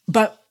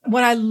 But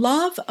what I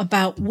love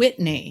about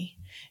Whitney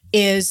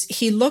is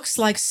he looks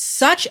like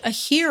such a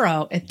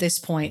hero at this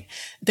point.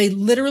 They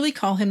literally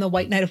call him the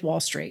White Knight of Wall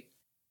Street.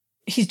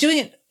 He's doing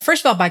it,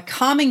 first of all, by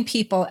calming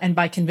people and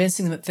by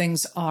convincing them that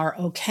things are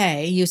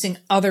okay using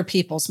other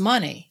people's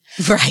money.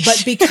 Right.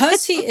 But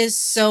because he is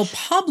so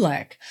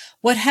public,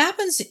 what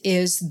happens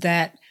is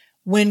that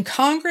when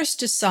Congress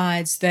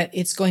decides that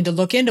it's going to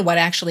look into what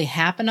actually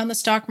happened on the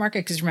stock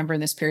market, because remember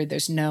in this period,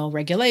 there's no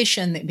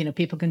regulation, that,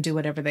 people can do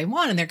whatever they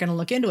want and they're going to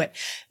look into it.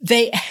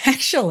 They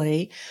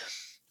actually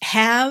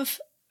have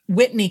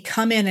Whitney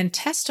come in and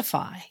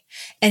testify.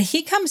 And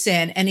he comes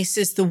in and he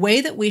says the way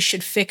that we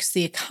should fix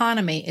the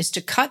economy is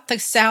to cut the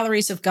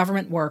salaries of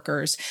government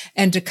workers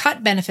and to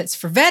cut benefits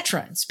for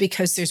veterans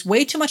because there's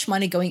way too much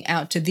money going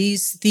out to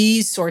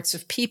these sorts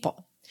of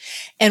people.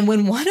 And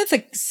when one of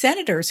the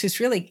senators who's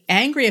really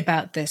angry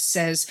about this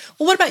says,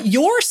 well, what about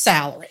your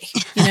salary?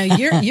 You know,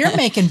 you're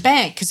making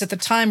bank, because at the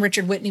time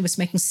Richard Whitney was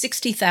making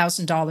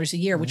 $60,000 a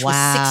year, which was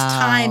 6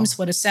 times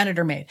what a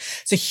senator made.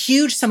 It's a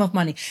huge sum of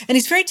money. And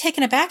he's very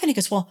taken aback and he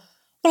goes, well,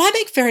 I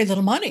make very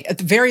little money.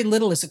 Very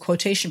little is a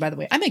quotation, by the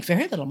way. I make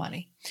very little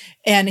money.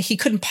 And he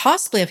couldn't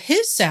possibly have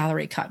his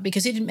salary cut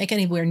because he didn't make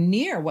anywhere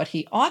near what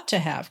he ought to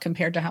have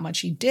compared to how much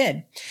he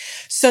did.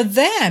 So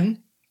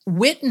then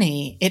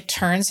Whitney, it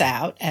turns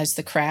out, as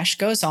the crash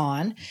goes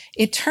on,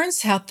 it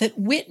turns out that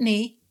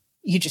Whitney,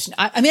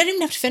 I didn't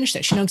even have to finish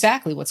this. You know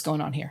exactly what's going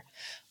on here.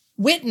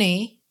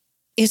 Whitney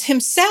is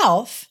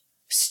himself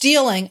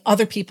stealing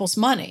other people's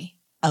money.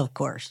 Of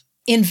course.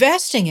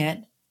 Investing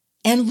it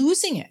and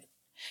losing it.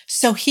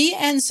 So he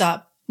ends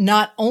up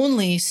not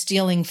only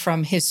stealing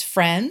from his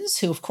friends,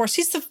 who, of course,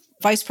 he's the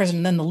vice president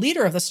and then the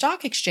leader of the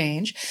stock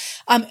exchange.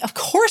 Of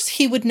course,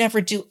 he would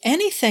never do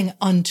anything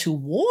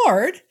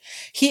untoward.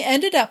 He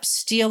ended up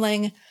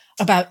stealing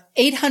about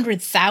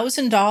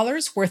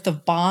 $800,000 worth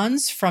of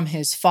bonds from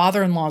his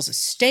father-in-law's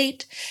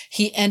estate.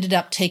 He ended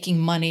up taking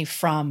money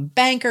from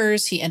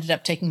bankers. He ended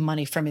up taking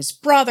money from his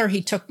brother.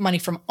 He took money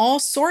from all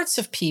sorts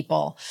of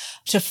people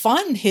to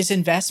fund his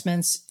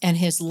investments and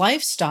his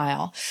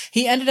lifestyle.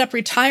 He ended up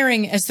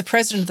retiring as the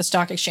president of the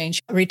stock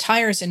exchange,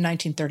 retires in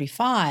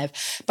 1935.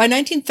 By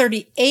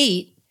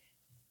 1938,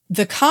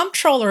 the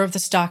comptroller of the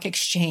stock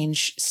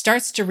exchange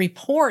starts to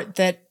report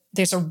that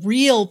there's a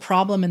real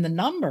problem in the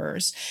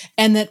numbers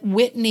and that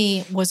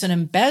Whitney was an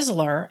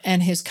embezzler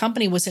and his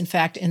company was in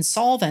fact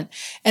insolvent.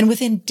 And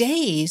within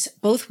days,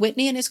 both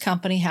Whitney and his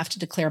company have to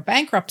declare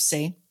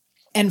bankruptcy.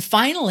 And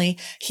finally,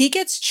 he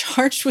gets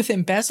charged with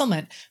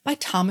embezzlement by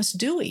Thomas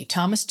Dewey.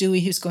 Thomas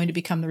Dewey, who's going to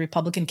become the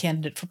Republican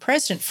candidate for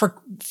president,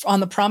 on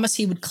the promise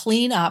he would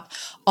clean up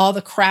all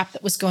the crap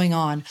that was going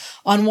on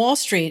Wall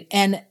Street.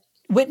 And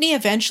Whitney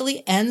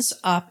eventually ends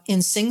up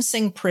in Sing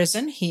Sing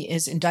prison. He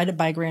is indicted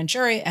by a grand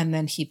jury and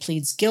then he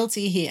pleads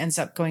guilty. He ends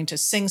up going to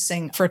Sing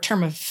Sing for a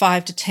term of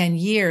 5 to 10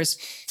 years.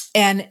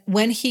 And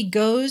when he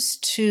goes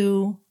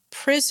to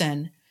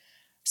prison,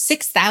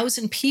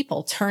 6,000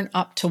 people turn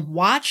up to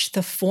watch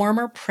the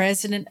former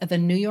president of the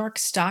New York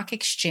Stock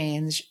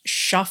Exchange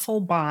shuffle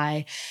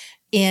by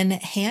in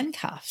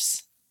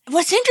handcuffs.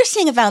 What's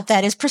interesting about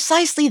that is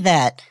precisely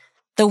that.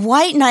 The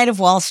white knight of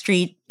Wall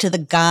Street to the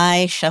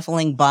guy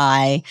shuffling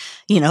by,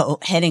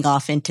 heading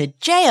off into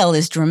jail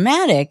is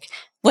dramatic.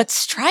 What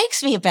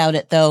strikes me about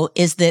it, though,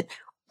 is that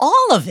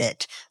all of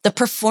it, the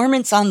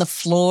performance on the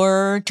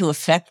floor to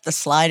affect the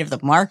slide of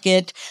the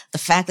market, the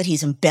fact that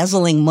he's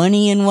embezzling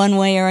money in one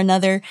way or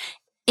another,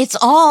 it's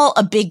all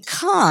a big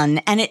con.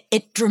 And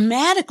it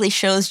dramatically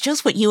shows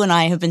just what you and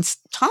I have been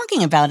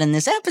talking about in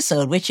this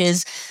episode, which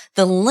is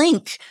the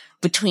link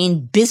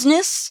between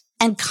business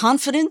and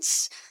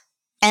confidence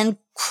and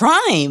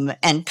crime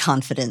and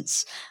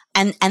confidence.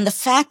 And the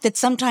fact that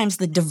sometimes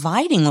the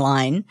dividing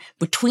line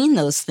between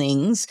those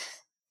things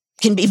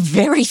can be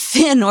very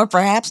thin or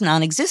perhaps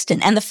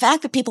non-existent. And the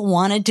fact that people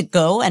wanted to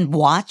go and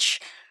watch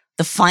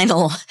the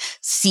final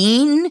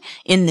scene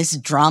in this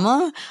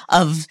drama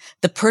of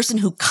the person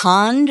who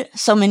conned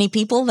so many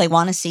people, they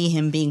want to see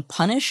him being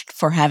punished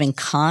for having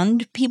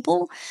conned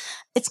people.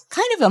 It's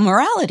kind of a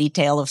morality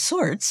tale of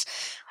sorts,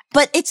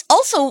 but it's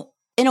also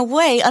in a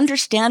way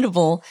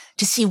understandable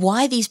to see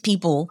why these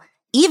people,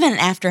 even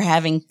after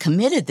having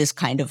committed this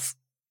kind of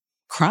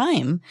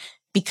crime,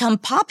 become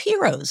pop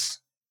heroes.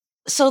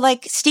 So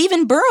like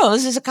Stephen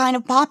Burrows is a kind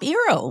of pop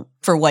hero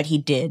for what he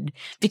did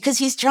because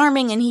he's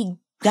charming and he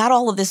got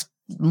all of this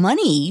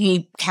money.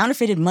 He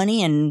counterfeited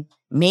money and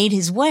made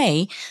his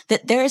way.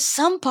 That there is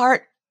some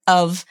part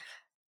of,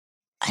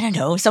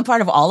 some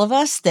part of all of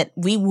us that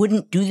we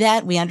wouldn't do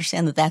that. We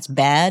understand that that's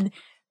bad.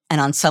 And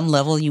on some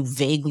level, you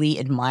vaguely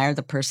admire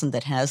the person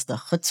that has the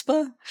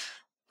chutzpah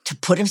to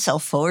put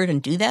himself forward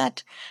and do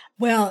that.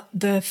 Well,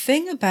 the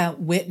thing about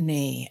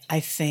Whitney,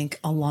 I think,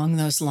 along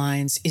those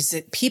lines is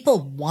that people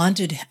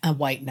wanted a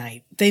white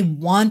knight. They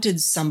wanted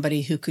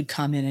somebody who could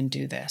come in and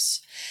do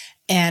this.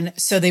 And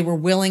so they were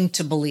willing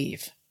to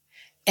believe.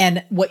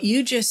 And what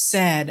you just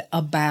said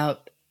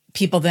about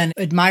people then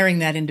admiring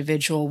that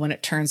individual when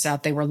it turns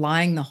out they were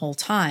lying the whole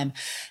time.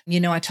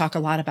 I talk a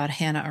lot about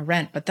Hannah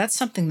Arendt, but that's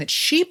something that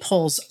she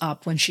pulls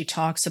up when she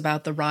talks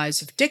about the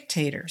rise of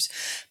dictators,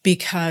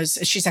 because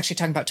she's actually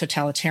talking about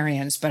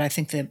totalitarians. But I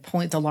think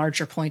the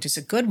larger point is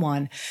a good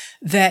one,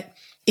 that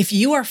if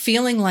you are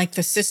feeling like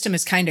the system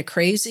is kind of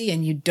crazy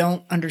and you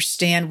don't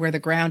understand where the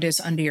ground is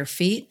under your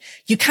feet,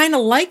 you kind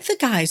of like the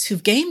guys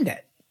who've gamed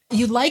it.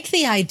 You like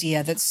the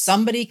idea that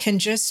somebody can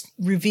just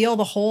reveal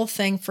the whole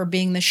thing for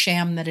being the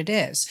sham that it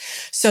is.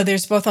 So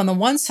there's both on the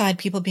one side,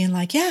 people being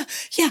like, yeah,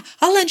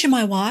 I'll lend you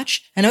my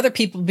watch. And other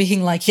people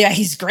being like, yeah,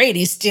 he's great.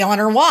 He's stealing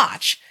her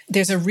watch.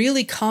 There's a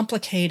really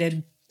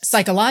complicated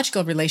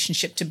psychological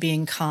relationship to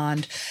being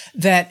conned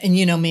that, and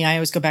you know me, I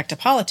always go back to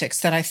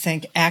politics, that I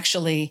think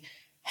actually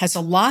has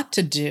a lot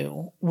to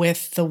do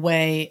with the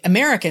way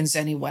Americans,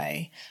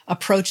 anyway,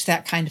 approach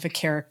that kind of a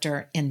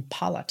character in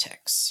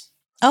politics.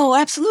 Oh,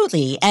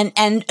 absolutely.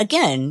 And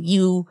again,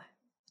 you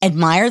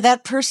admire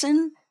that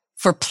person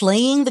for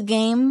playing the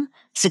game,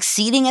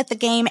 succeeding at the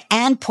game,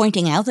 and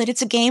pointing out that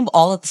it's a game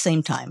all at the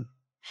same time.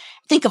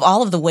 Think of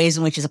all of the ways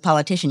in which, as a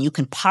politician, you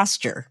can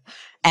posture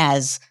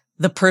as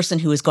the person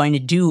who is going to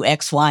do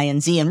X, Y,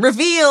 and Z and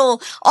reveal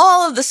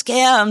all of the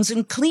scams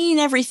and clean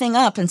everything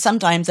up. And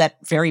sometimes that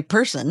very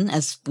person,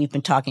 as we've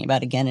been talking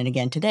about again and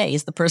again today,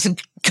 is the person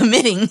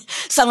committing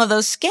some of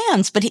those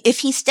scams. But if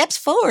he steps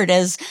forward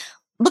as,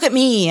 look at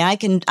me, I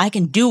can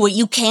do what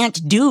you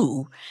can't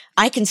do.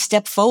 I can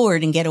step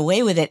forward and get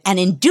away with it. And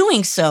in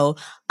doing so,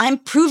 I'm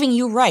proving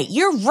you right.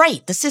 You're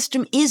right. The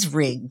system is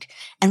rigged.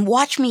 And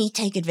watch me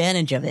take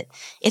advantage of it.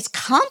 It's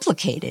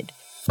complicated.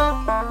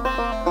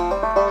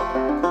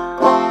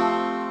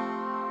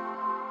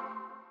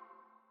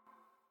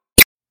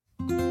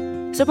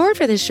 Support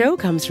for this show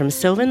comes from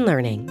Sylvan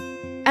Learning.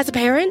 As a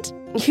parent,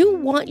 you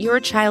want your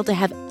child to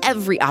have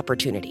every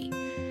opportunity,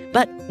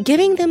 but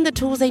giving them the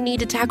tools they need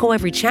to tackle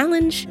every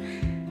challenge,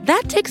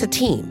 that takes a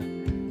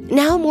team.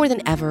 Now more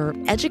than ever,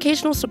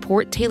 educational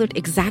support tailored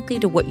exactly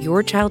to what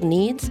your child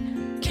needs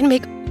can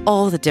make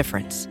all the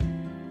difference.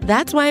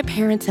 That's why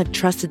parents have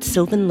trusted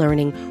Sylvan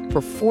Learning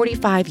for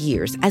 45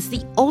 years as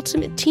the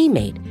ultimate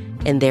teammate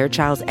in their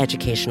child's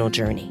educational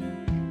journey,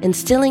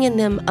 instilling in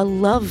them a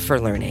love for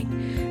learning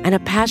and a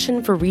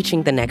passion for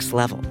reaching the next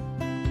level.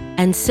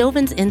 And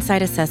Sylvan's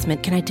Insight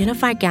Assessment can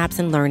identify gaps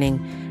in learning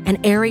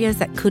and areas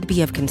that could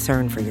be of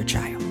concern for your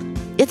child.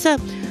 It's a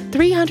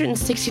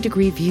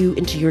 360-degree view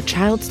into your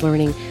child's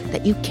learning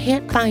that you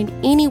can't find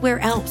anywhere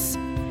else,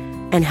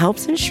 and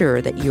helps ensure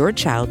that your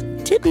child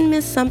didn't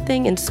miss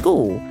something in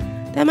school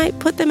that might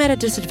put them at a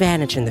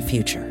disadvantage in the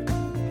future.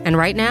 And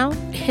right now,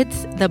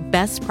 it's the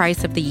best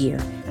price of the year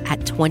at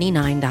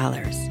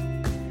 $29.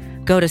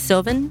 Go to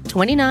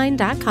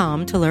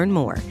sylvan29.com to learn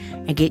more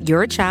and get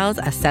your child's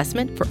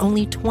assessment for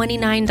only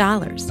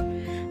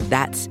 $29.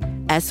 That's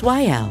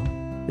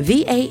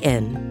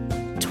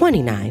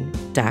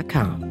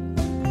SYLVAN29.com.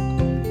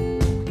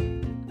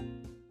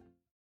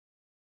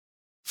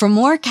 For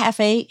more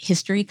Cafe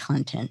history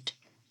content,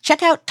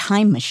 check out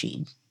Time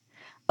Machine,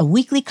 a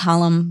weekly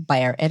column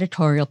by our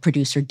editorial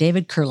producer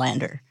David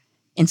Kurlander,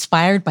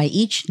 inspired by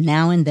each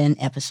Now and Then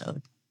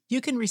episode.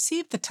 You can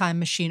receive the Time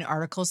Machine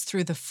articles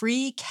through the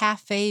free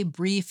Cafe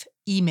Brief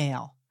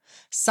email.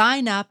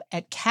 Sign up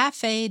at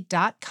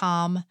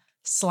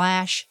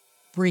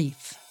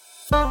cafe.com/brief.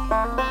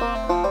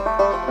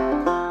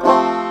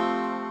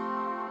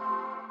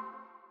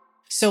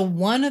 So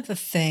one of the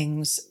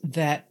things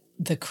that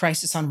the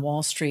crisis on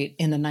Wall Street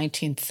in the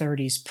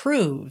 1930s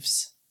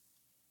proves,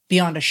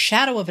 beyond a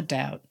shadow of a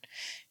doubt,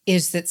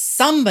 is that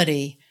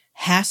somebody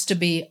has to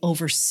be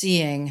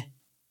overseeing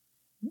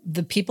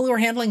the people who are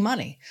handling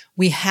money.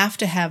 We have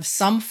to have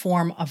some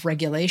form of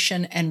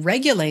regulation and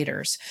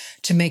regulators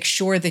to make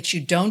sure that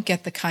you don't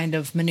get the kind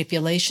of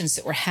manipulations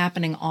that were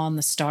happening on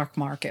the stock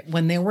market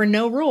when there were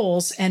no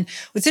rules. And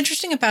what's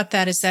interesting about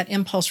that is that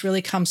impulse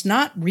really comes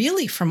not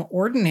really from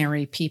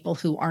ordinary people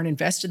who aren't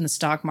invested in the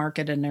stock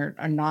market and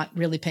are not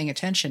really paying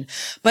attention,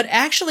 but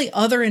actually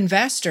other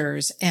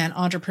investors and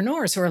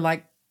entrepreneurs who are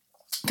like,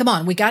 come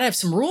on, we got to have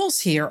some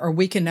rules here or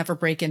we can never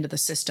break into the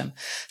system.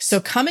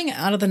 So coming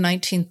out of the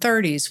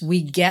 1930s,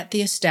 we get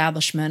the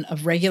establishment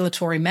of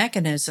regulatory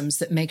mechanisms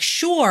that make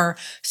sure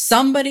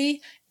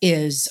somebody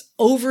is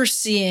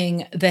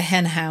overseeing the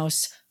hen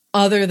house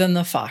other than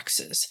the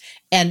foxes.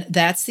 And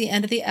that's the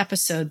end of the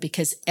episode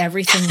because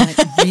everything went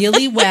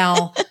really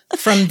well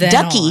from then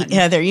Ducky, on.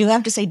 Heather. You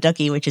have to say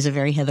ducky, which is a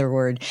very Heather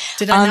word.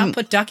 Did I not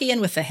put ducky in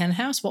with the hen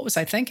house? What was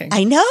I thinking?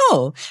 I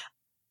know.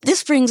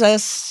 This brings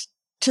us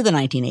to the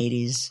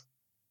 1980s.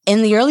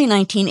 In the early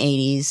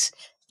 1980s,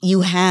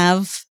 you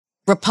have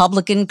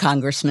Republican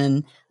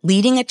congressmen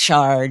leading a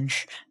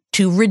charge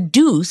to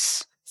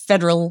reduce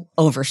federal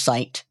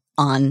oversight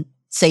on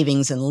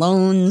savings and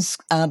loans,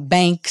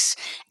 banks,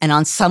 and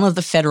on some of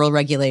the federal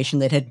regulation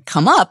that had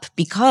come up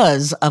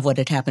because of what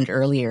had happened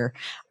earlier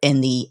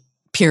in the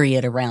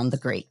period around the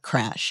Great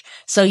Crash.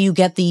 So you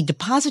get the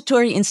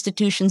Depository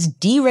Institutions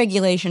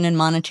Deregulation and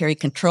Monetary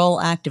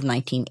Control Act of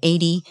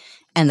 1980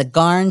 and the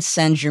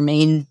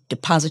Garnes-Saint-Germain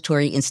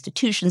Depository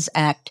Institutions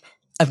Act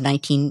of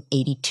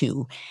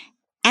 1982.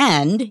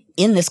 And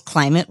in this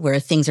climate where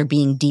things are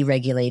being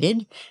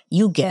deregulated,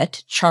 you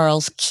get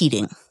Charles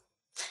Keating.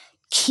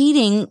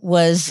 Keating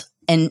was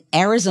an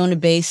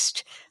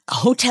Arizona-based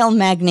hotel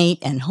magnate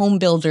and home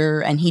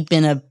builder, and he'd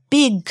been a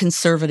big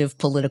conservative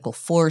political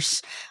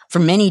force for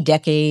many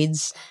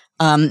decades.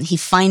 He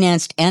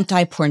financed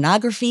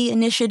anti-pornography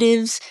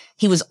initiatives.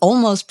 He was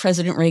almost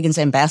President Reagan's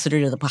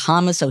ambassador to the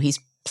Bahamas, so he's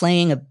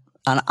playing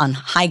on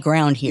high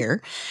ground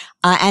here.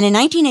 And in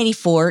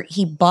 1984,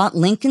 he bought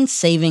Lincoln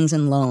Savings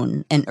and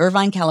Loan, an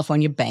Irvine,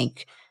 California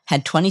bank,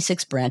 had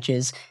 26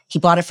 branches. He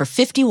bought it for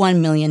 $51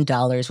 million,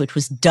 which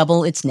was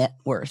double its net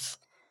worth.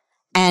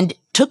 and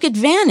took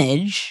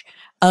advantage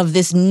of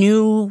this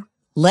new,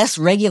 less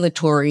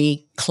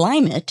regulatory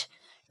climate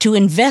to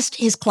invest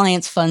his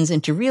clients' funds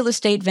into real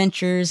estate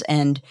ventures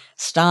and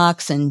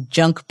stocks and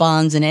junk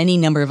bonds and any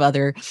number of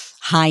other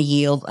high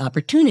yield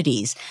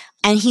opportunities.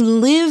 And he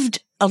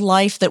lived a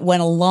life that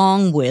went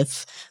along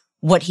with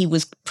what he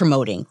was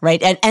promoting,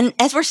 right? And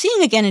as we're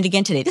seeing again and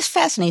again today, this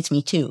fascinates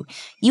me too.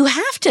 You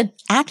have to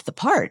act the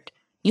part.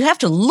 You have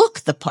to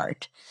look the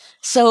part.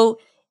 So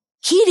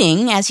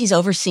Keating, as he's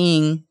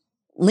overseeing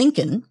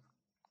Lincoln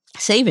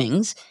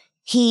Savings,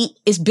 he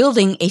is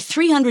building a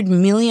 $300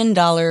 million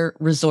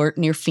resort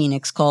near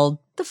Phoenix called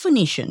the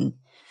Phoenician,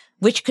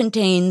 which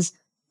contains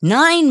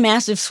 9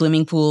 massive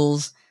swimming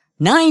pools,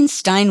 9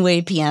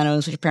 Steinway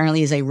pianos, which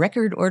apparently is a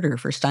record order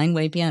for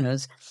Steinway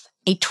pianos,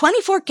 a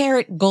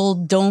 24-karat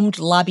gold domed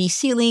lobby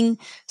ceiling,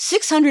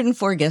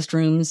 604 guest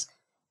rooms,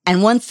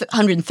 and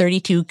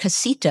 132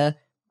 casita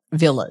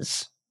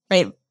villas,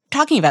 right?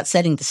 Talking about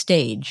setting the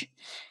stage.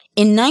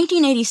 In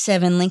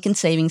 1987, Lincoln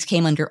Savings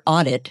came under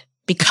audit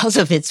because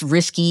of its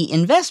risky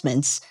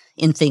investments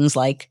in things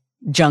like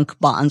junk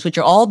bonds, which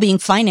are all being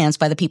financed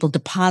by the people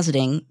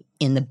depositing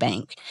in the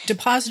bank.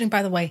 Depositing,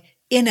 by the way,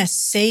 in a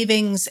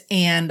savings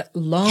and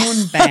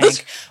loan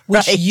bank,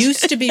 which right.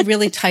 used to be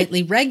really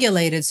tightly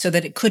regulated so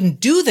that it couldn't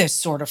do this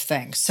sort of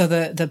thing. So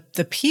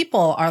the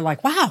people are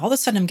like, wow, all of a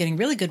sudden I'm getting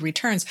really good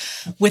returns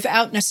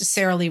without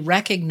necessarily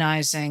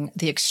recognizing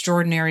the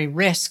extraordinary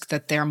risk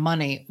that their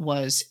money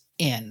was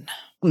in.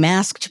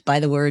 Masked by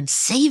the word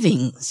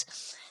savings.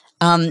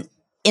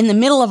 In the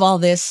middle of all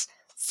this,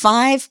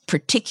 5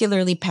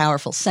 particularly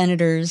powerful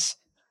senators.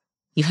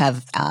 You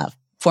have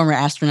former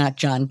astronaut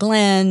John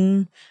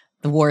Glenn,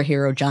 the war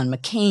hero John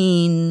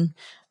McCain,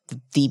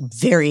 the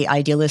very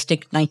idealistic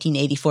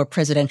 1984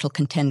 presidential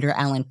contender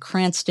Alan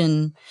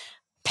Cranston,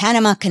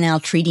 Panama Canal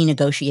Treaty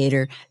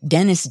negotiator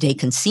Dennis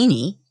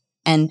DeConcini,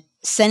 and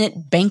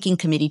Senate Banking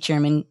Committee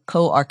Chairman,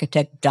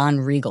 co-architect Don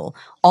Regal.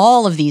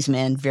 All of these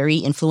men, very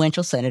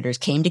influential senators,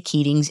 came to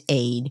Keating's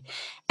aid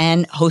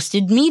and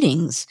hosted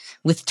meetings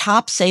with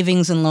top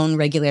savings and loan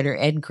regulator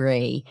Ed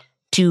Gray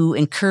to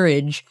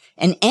encourage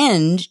an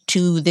end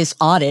to this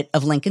audit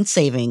of Lincoln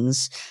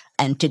Savings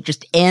and to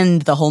just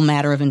end the whole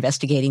matter of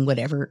investigating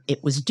whatever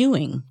it was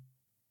doing.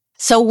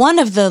 So one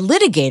of the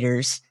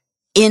litigators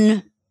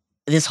in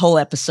this whole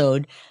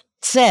episode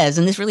says,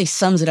 and this really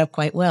sums it up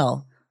quite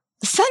well,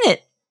 the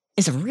Senate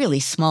is a really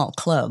small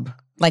club,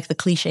 like the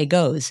cliche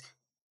goes.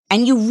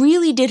 And you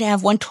really did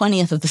have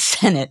 1/20th of the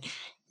Senate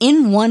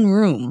in one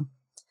room,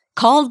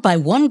 called by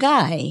one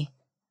guy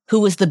who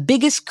was the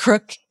biggest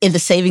crook in the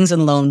savings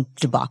and loan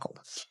debacle.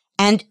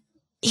 And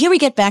here we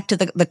get back to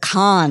the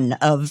con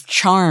of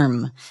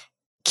charm.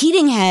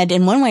 Keating had,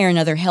 in one way or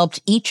another,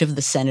 helped each of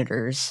the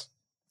senators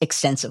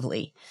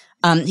extensively.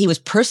 He was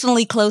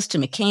personally close to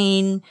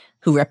McCain,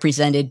 who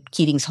represented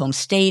Keating's home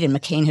state, and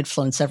McCain had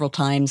flown several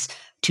times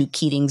to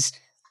Keating's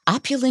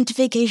opulent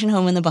vacation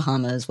home in the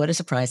Bahamas. What a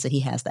surprise that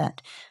he has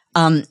that.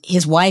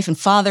 His wife and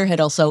father had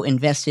also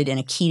invested in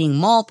a Keating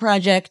Mall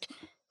project.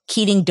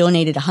 Keating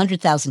donated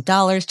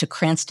 $100,000 to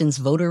Cranston's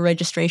voter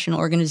registration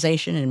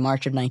organization in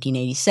March of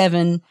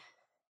 1987.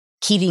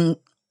 Keating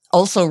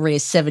also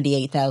raised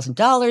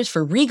 $78,000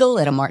 for Regal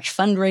at a March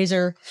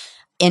fundraiser.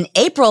 In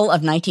April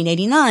of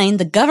 1989,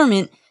 the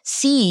government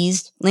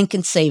seized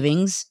Lincoln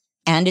Savings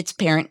and its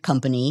parent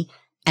company,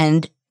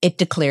 and it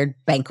declared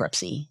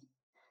bankruptcy.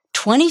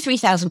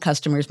 23,000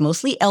 customers,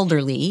 mostly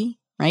elderly,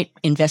 right,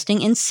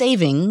 investing in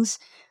savings,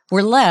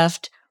 were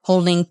left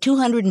holding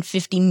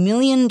 $250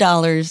 million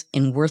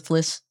in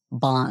worthless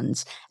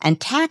bonds. And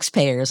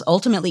taxpayers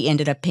ultimately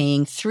ended up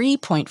paying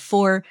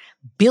 $3.4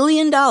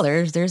 billion,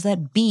 there's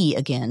that B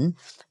again,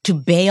 to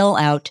bail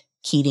out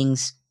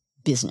Keating's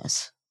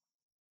business.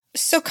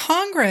 So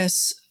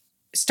Congress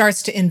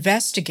starts to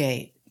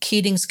investigate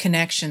Keating's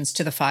connections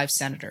to the 5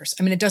 senators.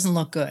 I mean, it doesn't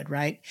look good,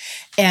 right?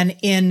 And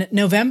in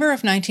November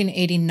of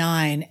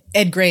 1989,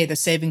 Ed Gray, the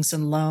savings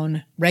and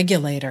loan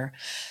regulator,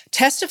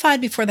 testified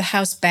before the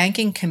House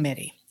Banking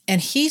Committee. And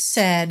he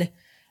said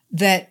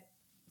that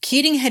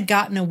Keating had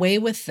gotten away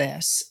with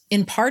this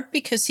in part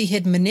because he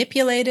had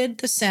manipulated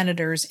the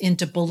senators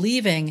into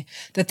believing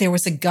that there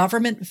was a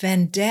government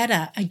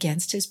vendetta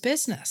against his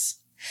business.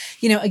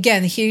 You know,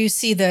 again, here you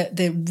see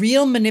the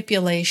real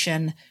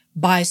manipulation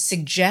by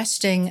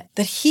suggesting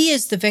that he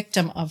is the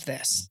victim of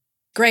this.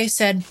 Gray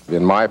said,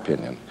 in my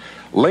opinion,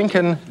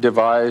 Lincoln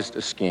devised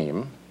a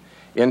scheme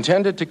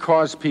intended to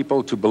cause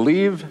people to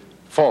believe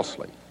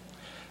falsely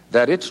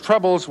that its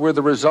troubles were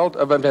the result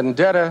of a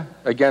vendetta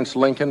against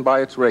Lincoln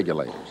by its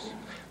regulators,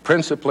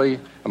 principally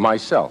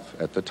myself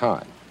at the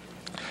time.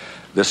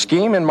 The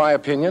scheme, in my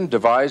opinion,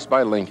 devised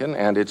by Lincoln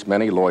and its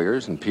many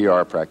lawyers and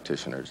PR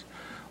practitioners,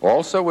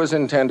 also was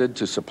intended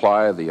to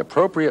supply the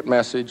appropriate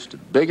message to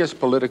the biggest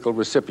political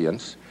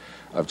recipients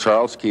of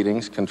Charles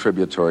Keating's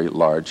contributory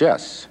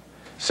largesse.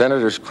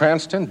 Senators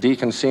Cranston,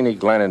 DeConcini,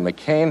 Glenn, and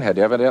McCain had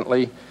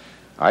evidently,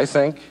 I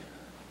think,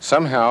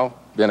 somehow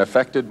been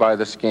affected by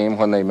the scheme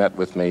when they met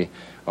with me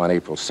on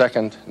April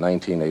 2nd,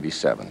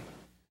 1987.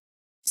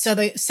 So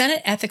the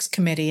Senate Ethics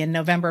Committee in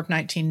November of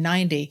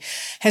 1990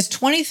 has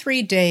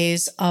 23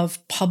 days of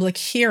public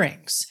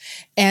hearings,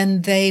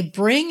 and they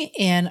bring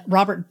in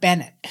Robert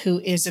Bennett, who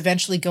is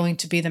eventually going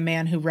to be the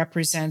man who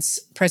represents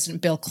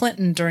President Bill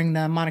Clinton during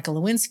the Monica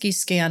Lewinsky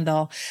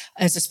scandal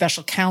as a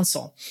special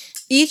counsel.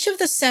 Each of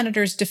the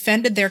senators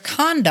defended their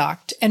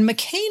conduct, and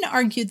McCain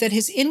argued that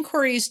his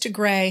inquiries to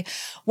Gray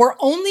were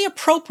only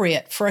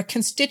appropriate for a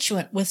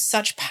constituent with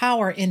such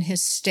power in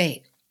his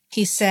state.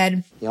 He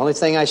said, "The only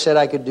thing I said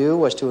I could do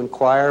was to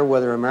inquire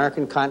whether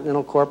American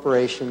Continental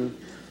Corporation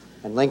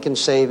and Lincoln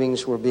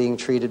Savings were being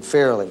treated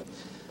fairly.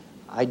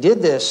 I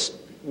did this,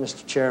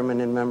 Mr. Chairman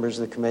and members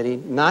of the committee,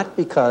 not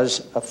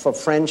because of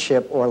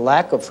friendship or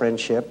lack of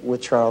friendship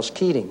with Charles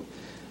Keating.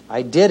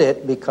 I did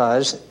it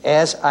because,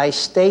 as I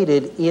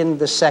stated in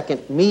the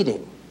second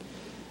meeting,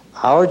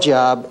 our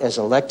job as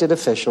elected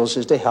officials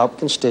is to help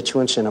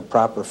constituents in a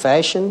proper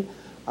fashion.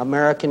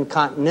 American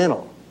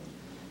Continental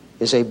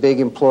is a big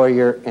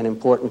employer and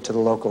important to the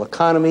local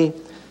economy.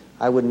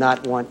 I would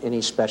not want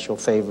any special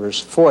favors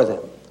for them."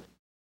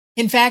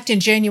 In fact,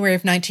 in January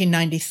of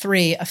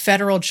 1993, a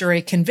federal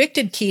jury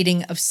convicted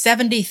Keating of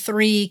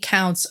 73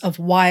 counts of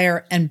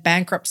wire and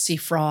bankruptcy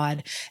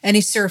fraud, and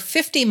he served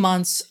 50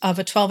 months of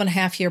a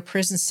 12-and-a-half-year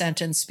prison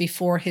sentence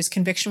before his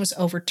conviction was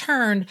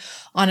overturned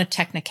on a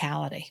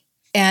technicality.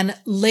 And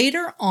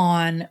later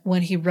on,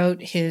 when he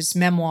wrote his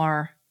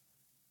memoir,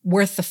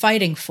 Worth the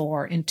Fighting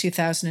For, in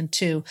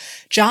 2002,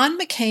 John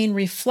McCain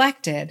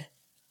reflected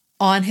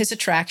on his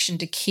attraction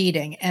to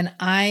Keating. And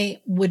I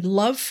would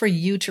love for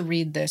you to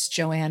read this,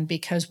 Joanne,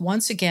 because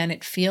once again,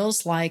 it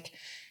feels like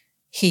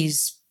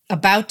he's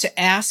about to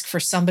ask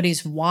for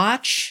somebody's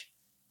watch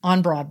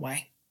on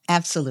Broadway.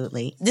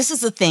 Absolutely. This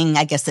is the thing,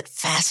 I guess, that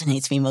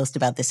fascinates me most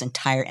about this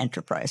entire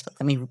enterprise. But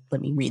let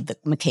me read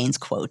McCain's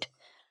quote.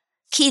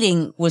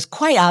 "Keating was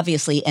quite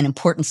obviously an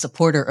important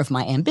supporter of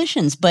my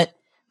ambitions, but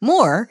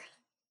more,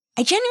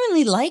 I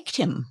genuinely liked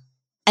him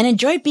and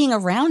enjoyed being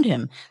around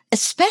him,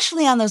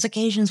 especially on those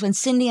occasions when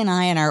Cindy and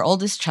I and our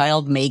oldest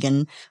child,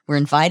 Megan, were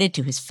invited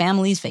to his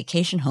family's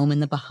vacation home in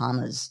the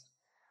Bahamas.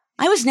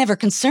 I was never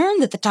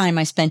concerned that the time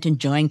I spent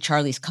enjoying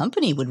Charlie's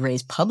company would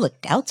raise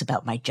public doubts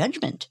about my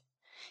judgment.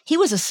 He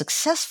was a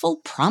successful,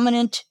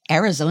 prominent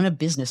Arizona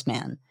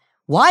businessman,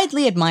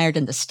 widely admired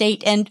in the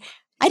state, and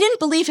I didn't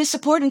believe his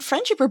support and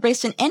friendship were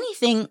based on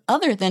anything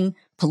other than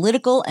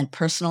political and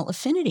personal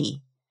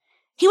affinity.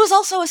 He was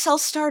also a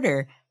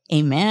self-starter,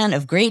 a man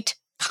of great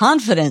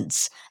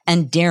confidence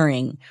and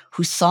daring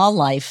who saw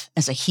life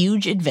as a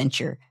huge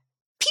adventure.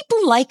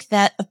 People like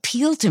that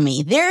appeal to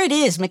me." There it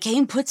is.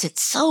 McCain puts it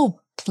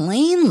so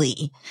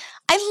plainly.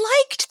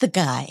 I liked the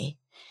guy,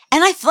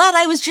 and I thought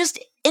I was just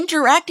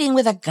interacting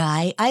with a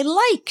guy I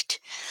liked.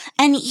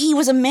 And he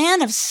was a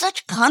man of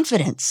such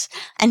confidence,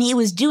 and he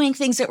was doing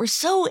things that were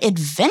so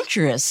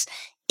adventurous.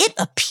 It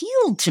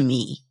appealed to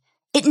me.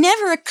 It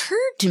never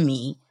occurred to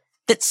me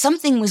that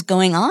something was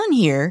going on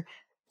here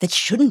that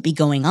shouldn't be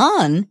going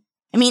on.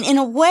 I mean, in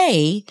a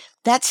way,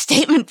 that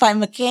statement by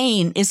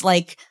McCain is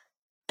like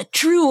a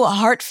true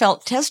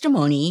heartfelt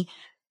testimony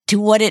to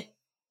what it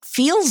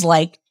feels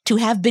like to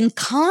have been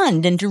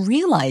conned and to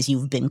realize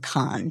you've been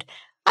conned.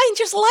 I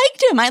just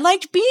liked him. I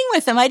liked being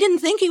with him. I didn't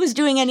think he was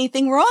doing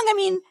anything wrong. I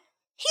mean,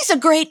 he's a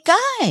great guy.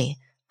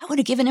 I would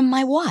have given him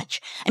my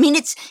watch. I mean,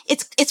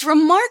 it's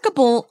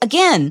remarkable,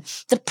 again,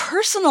 the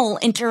personal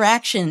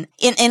interaction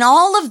in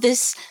all of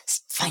this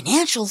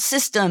financial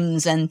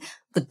systems and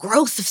the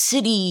growth of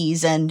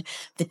cities and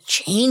the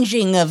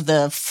changing of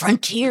the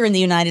frontier in the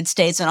United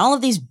States and all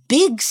of these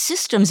big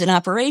systems in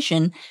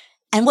operation.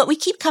 And what we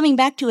keep coming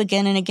back to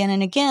again and again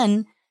and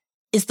again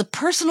is the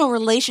personal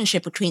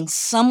relationship between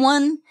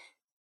someone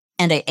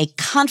and a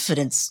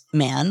confidence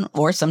man,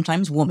 or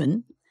sometimes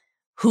woman,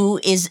 who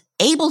is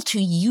able to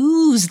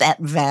use that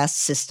vast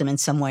system in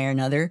some way or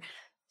another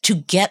to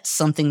get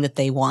something that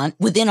they want.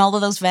 Within all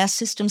of those vast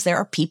systems, there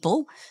are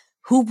people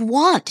who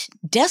want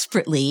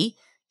desperately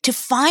to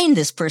find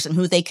this person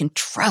who they can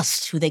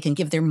trust, who they can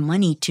give their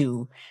money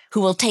to, who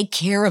will take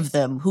care of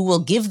them, who will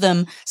give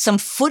them some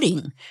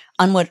footing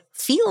on what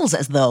feels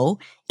as though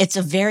it's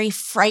a very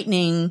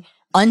frightening,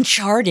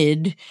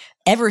 uncharted,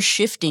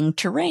 ever-shifting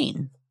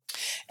terrain.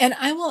 And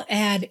I will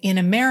add, in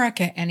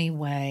America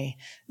anyway,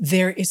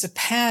 there is a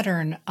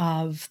pattern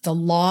of the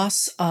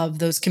loss of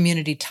those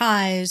community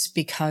ties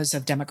because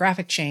of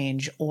demographic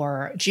change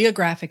or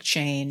geographic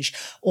change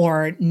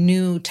or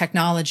new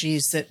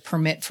technologies that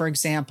permit, for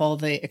example,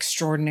 the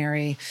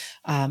extraordinary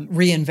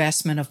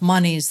reinvestment of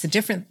monies, the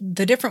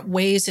different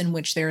ways in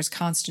which there is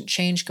constant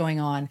change going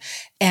on.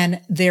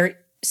 And there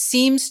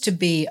seems to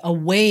be a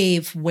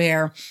wave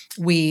where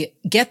we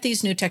get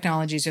these new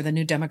technologies or the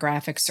new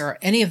demographics or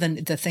any of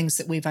the things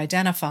that we've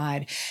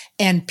identified,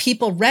 and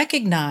people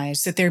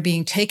recognize that they're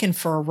being taken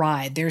for a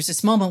ride. There's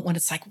this moment when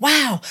it's like,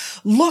 wow,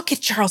 look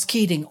at Charles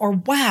Keating, or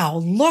wow,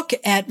 look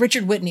at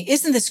Richard Whitney.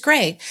 Isn't this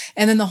great?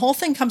 And then the whole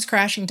thing comes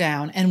crashing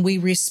down, and we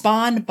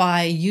respond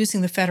by using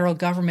the federal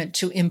government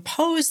to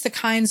impose the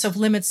kinds of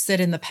limits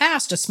that in the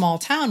past a small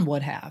town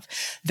would have.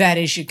 That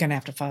is, you're going to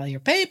have to file your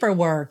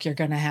paperwork. You're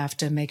going to have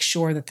to make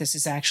sure sure that this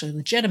is actually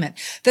legitimate,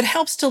 that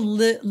helps to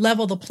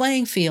level the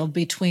playing field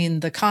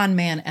between the con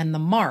man and the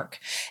mark.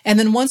 And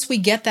then once we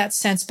get that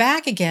sense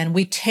back again,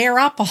 we tear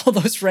up all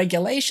those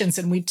regulations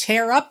and we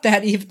tear up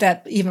that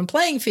even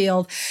playing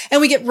field,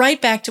 and we get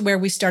right back to where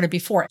we started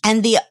before.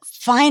 And the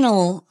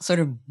final sort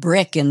of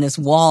brick in this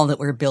wall that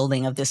we're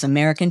building of this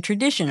American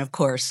tradition, of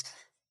course,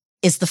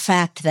 is the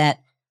fact that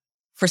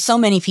for so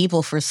many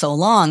people for so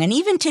long, and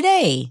even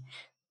today,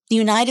 the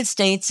United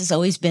States has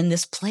always been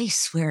this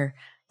place where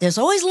there's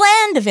always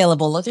land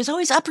available, or there's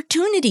always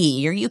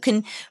opportunity, or you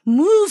can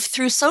move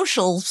through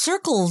social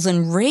circles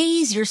and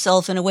raise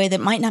yourself in a way that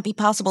might not be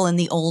possible in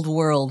the old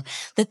world,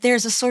 that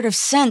there's a sort of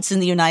sense in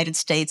the United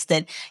States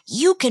that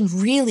you can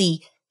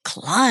really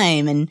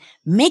climb and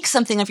make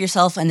something of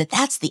yourself, and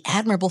that's the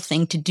admirable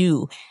thing to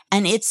do.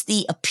 And it's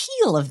the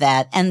appeal of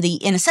that and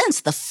in a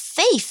sense, the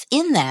faith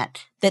in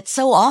that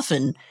so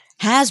often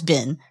has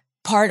been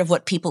part of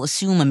what people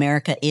assume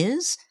America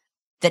is,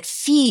 that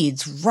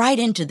feeds right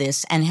into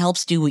this and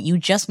helps do what you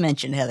just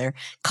mentioned, Heather,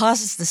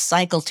 causes the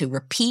cycle to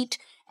repeat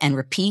and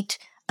repeat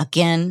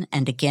again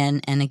and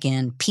again and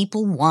again.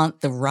 People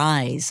want the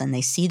rise, and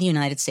they see the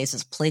United States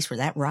as a place where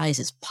that rise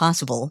is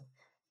possible.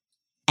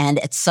 And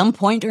at some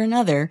point or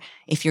another,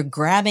 if you're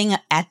grabbing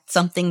at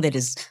something that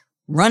is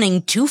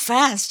running too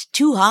fast,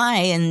 too high,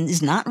 and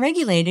is not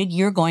regulated,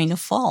 you're going to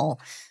fall.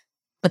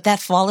 But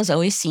that fall is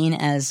always seen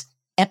as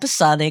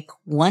episodic,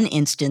 one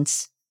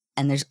instance,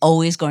 and there's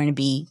always going to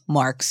be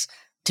marks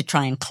to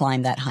try and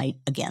climb that height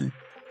again.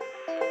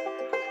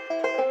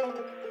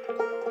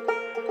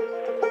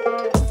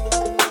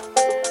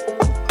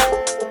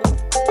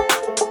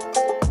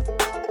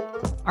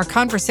 Our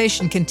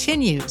conversation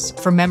continues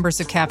for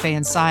members of Cafe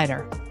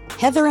Insider.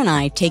 Heather and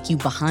I take you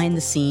behind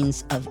the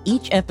scenes of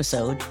each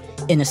episode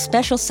in a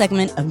special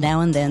segment of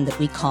Now and Then that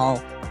we call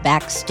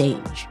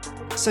Backstage.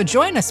 So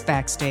join us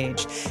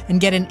backstage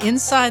and get an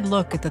inside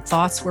look at the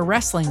thoughts we're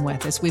wrestling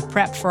with as we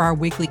prep for our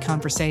weekly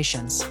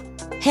conversations.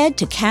 Head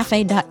to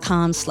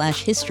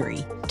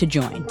cafe.com/history to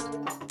join.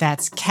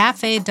 That's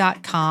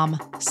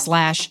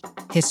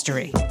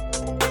cafe.com/history.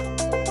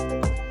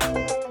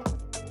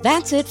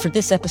 That's it for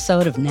this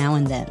episode of Now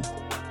and Then.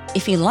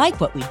 If you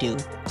like what we do,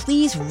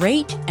 please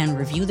rate and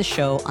review the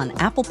show on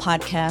Apple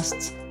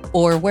Podcasts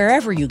or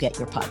wherever you get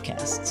your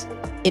podcasts.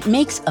 It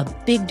makes a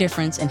big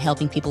difference in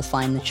helping people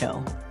find the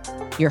show.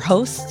 Your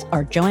hosts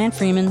are Joanne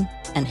Freeman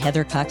and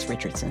Heather Cox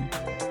Richardson.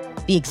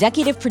 The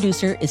executive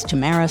producer is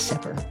Tamara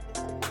Sepper.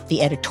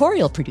 The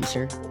editorial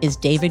producer is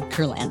David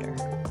Kurlander.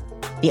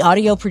 The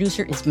audio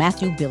producer is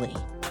Matthew Billy.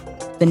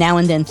 The Now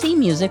and Then theme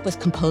music was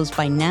composed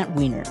by Nat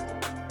Weiner.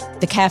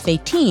 The Cafe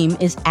team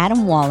is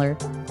Adam Waller,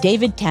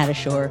 David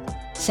Tadashore,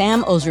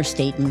 Sam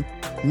Ozer-Staten,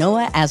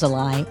 Noah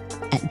Azalai,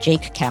 and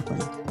Jake Kaplan.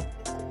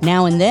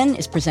 Now and Then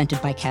is presented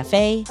by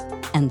Cafe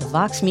and the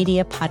Vox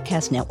Media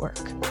Podcast Network.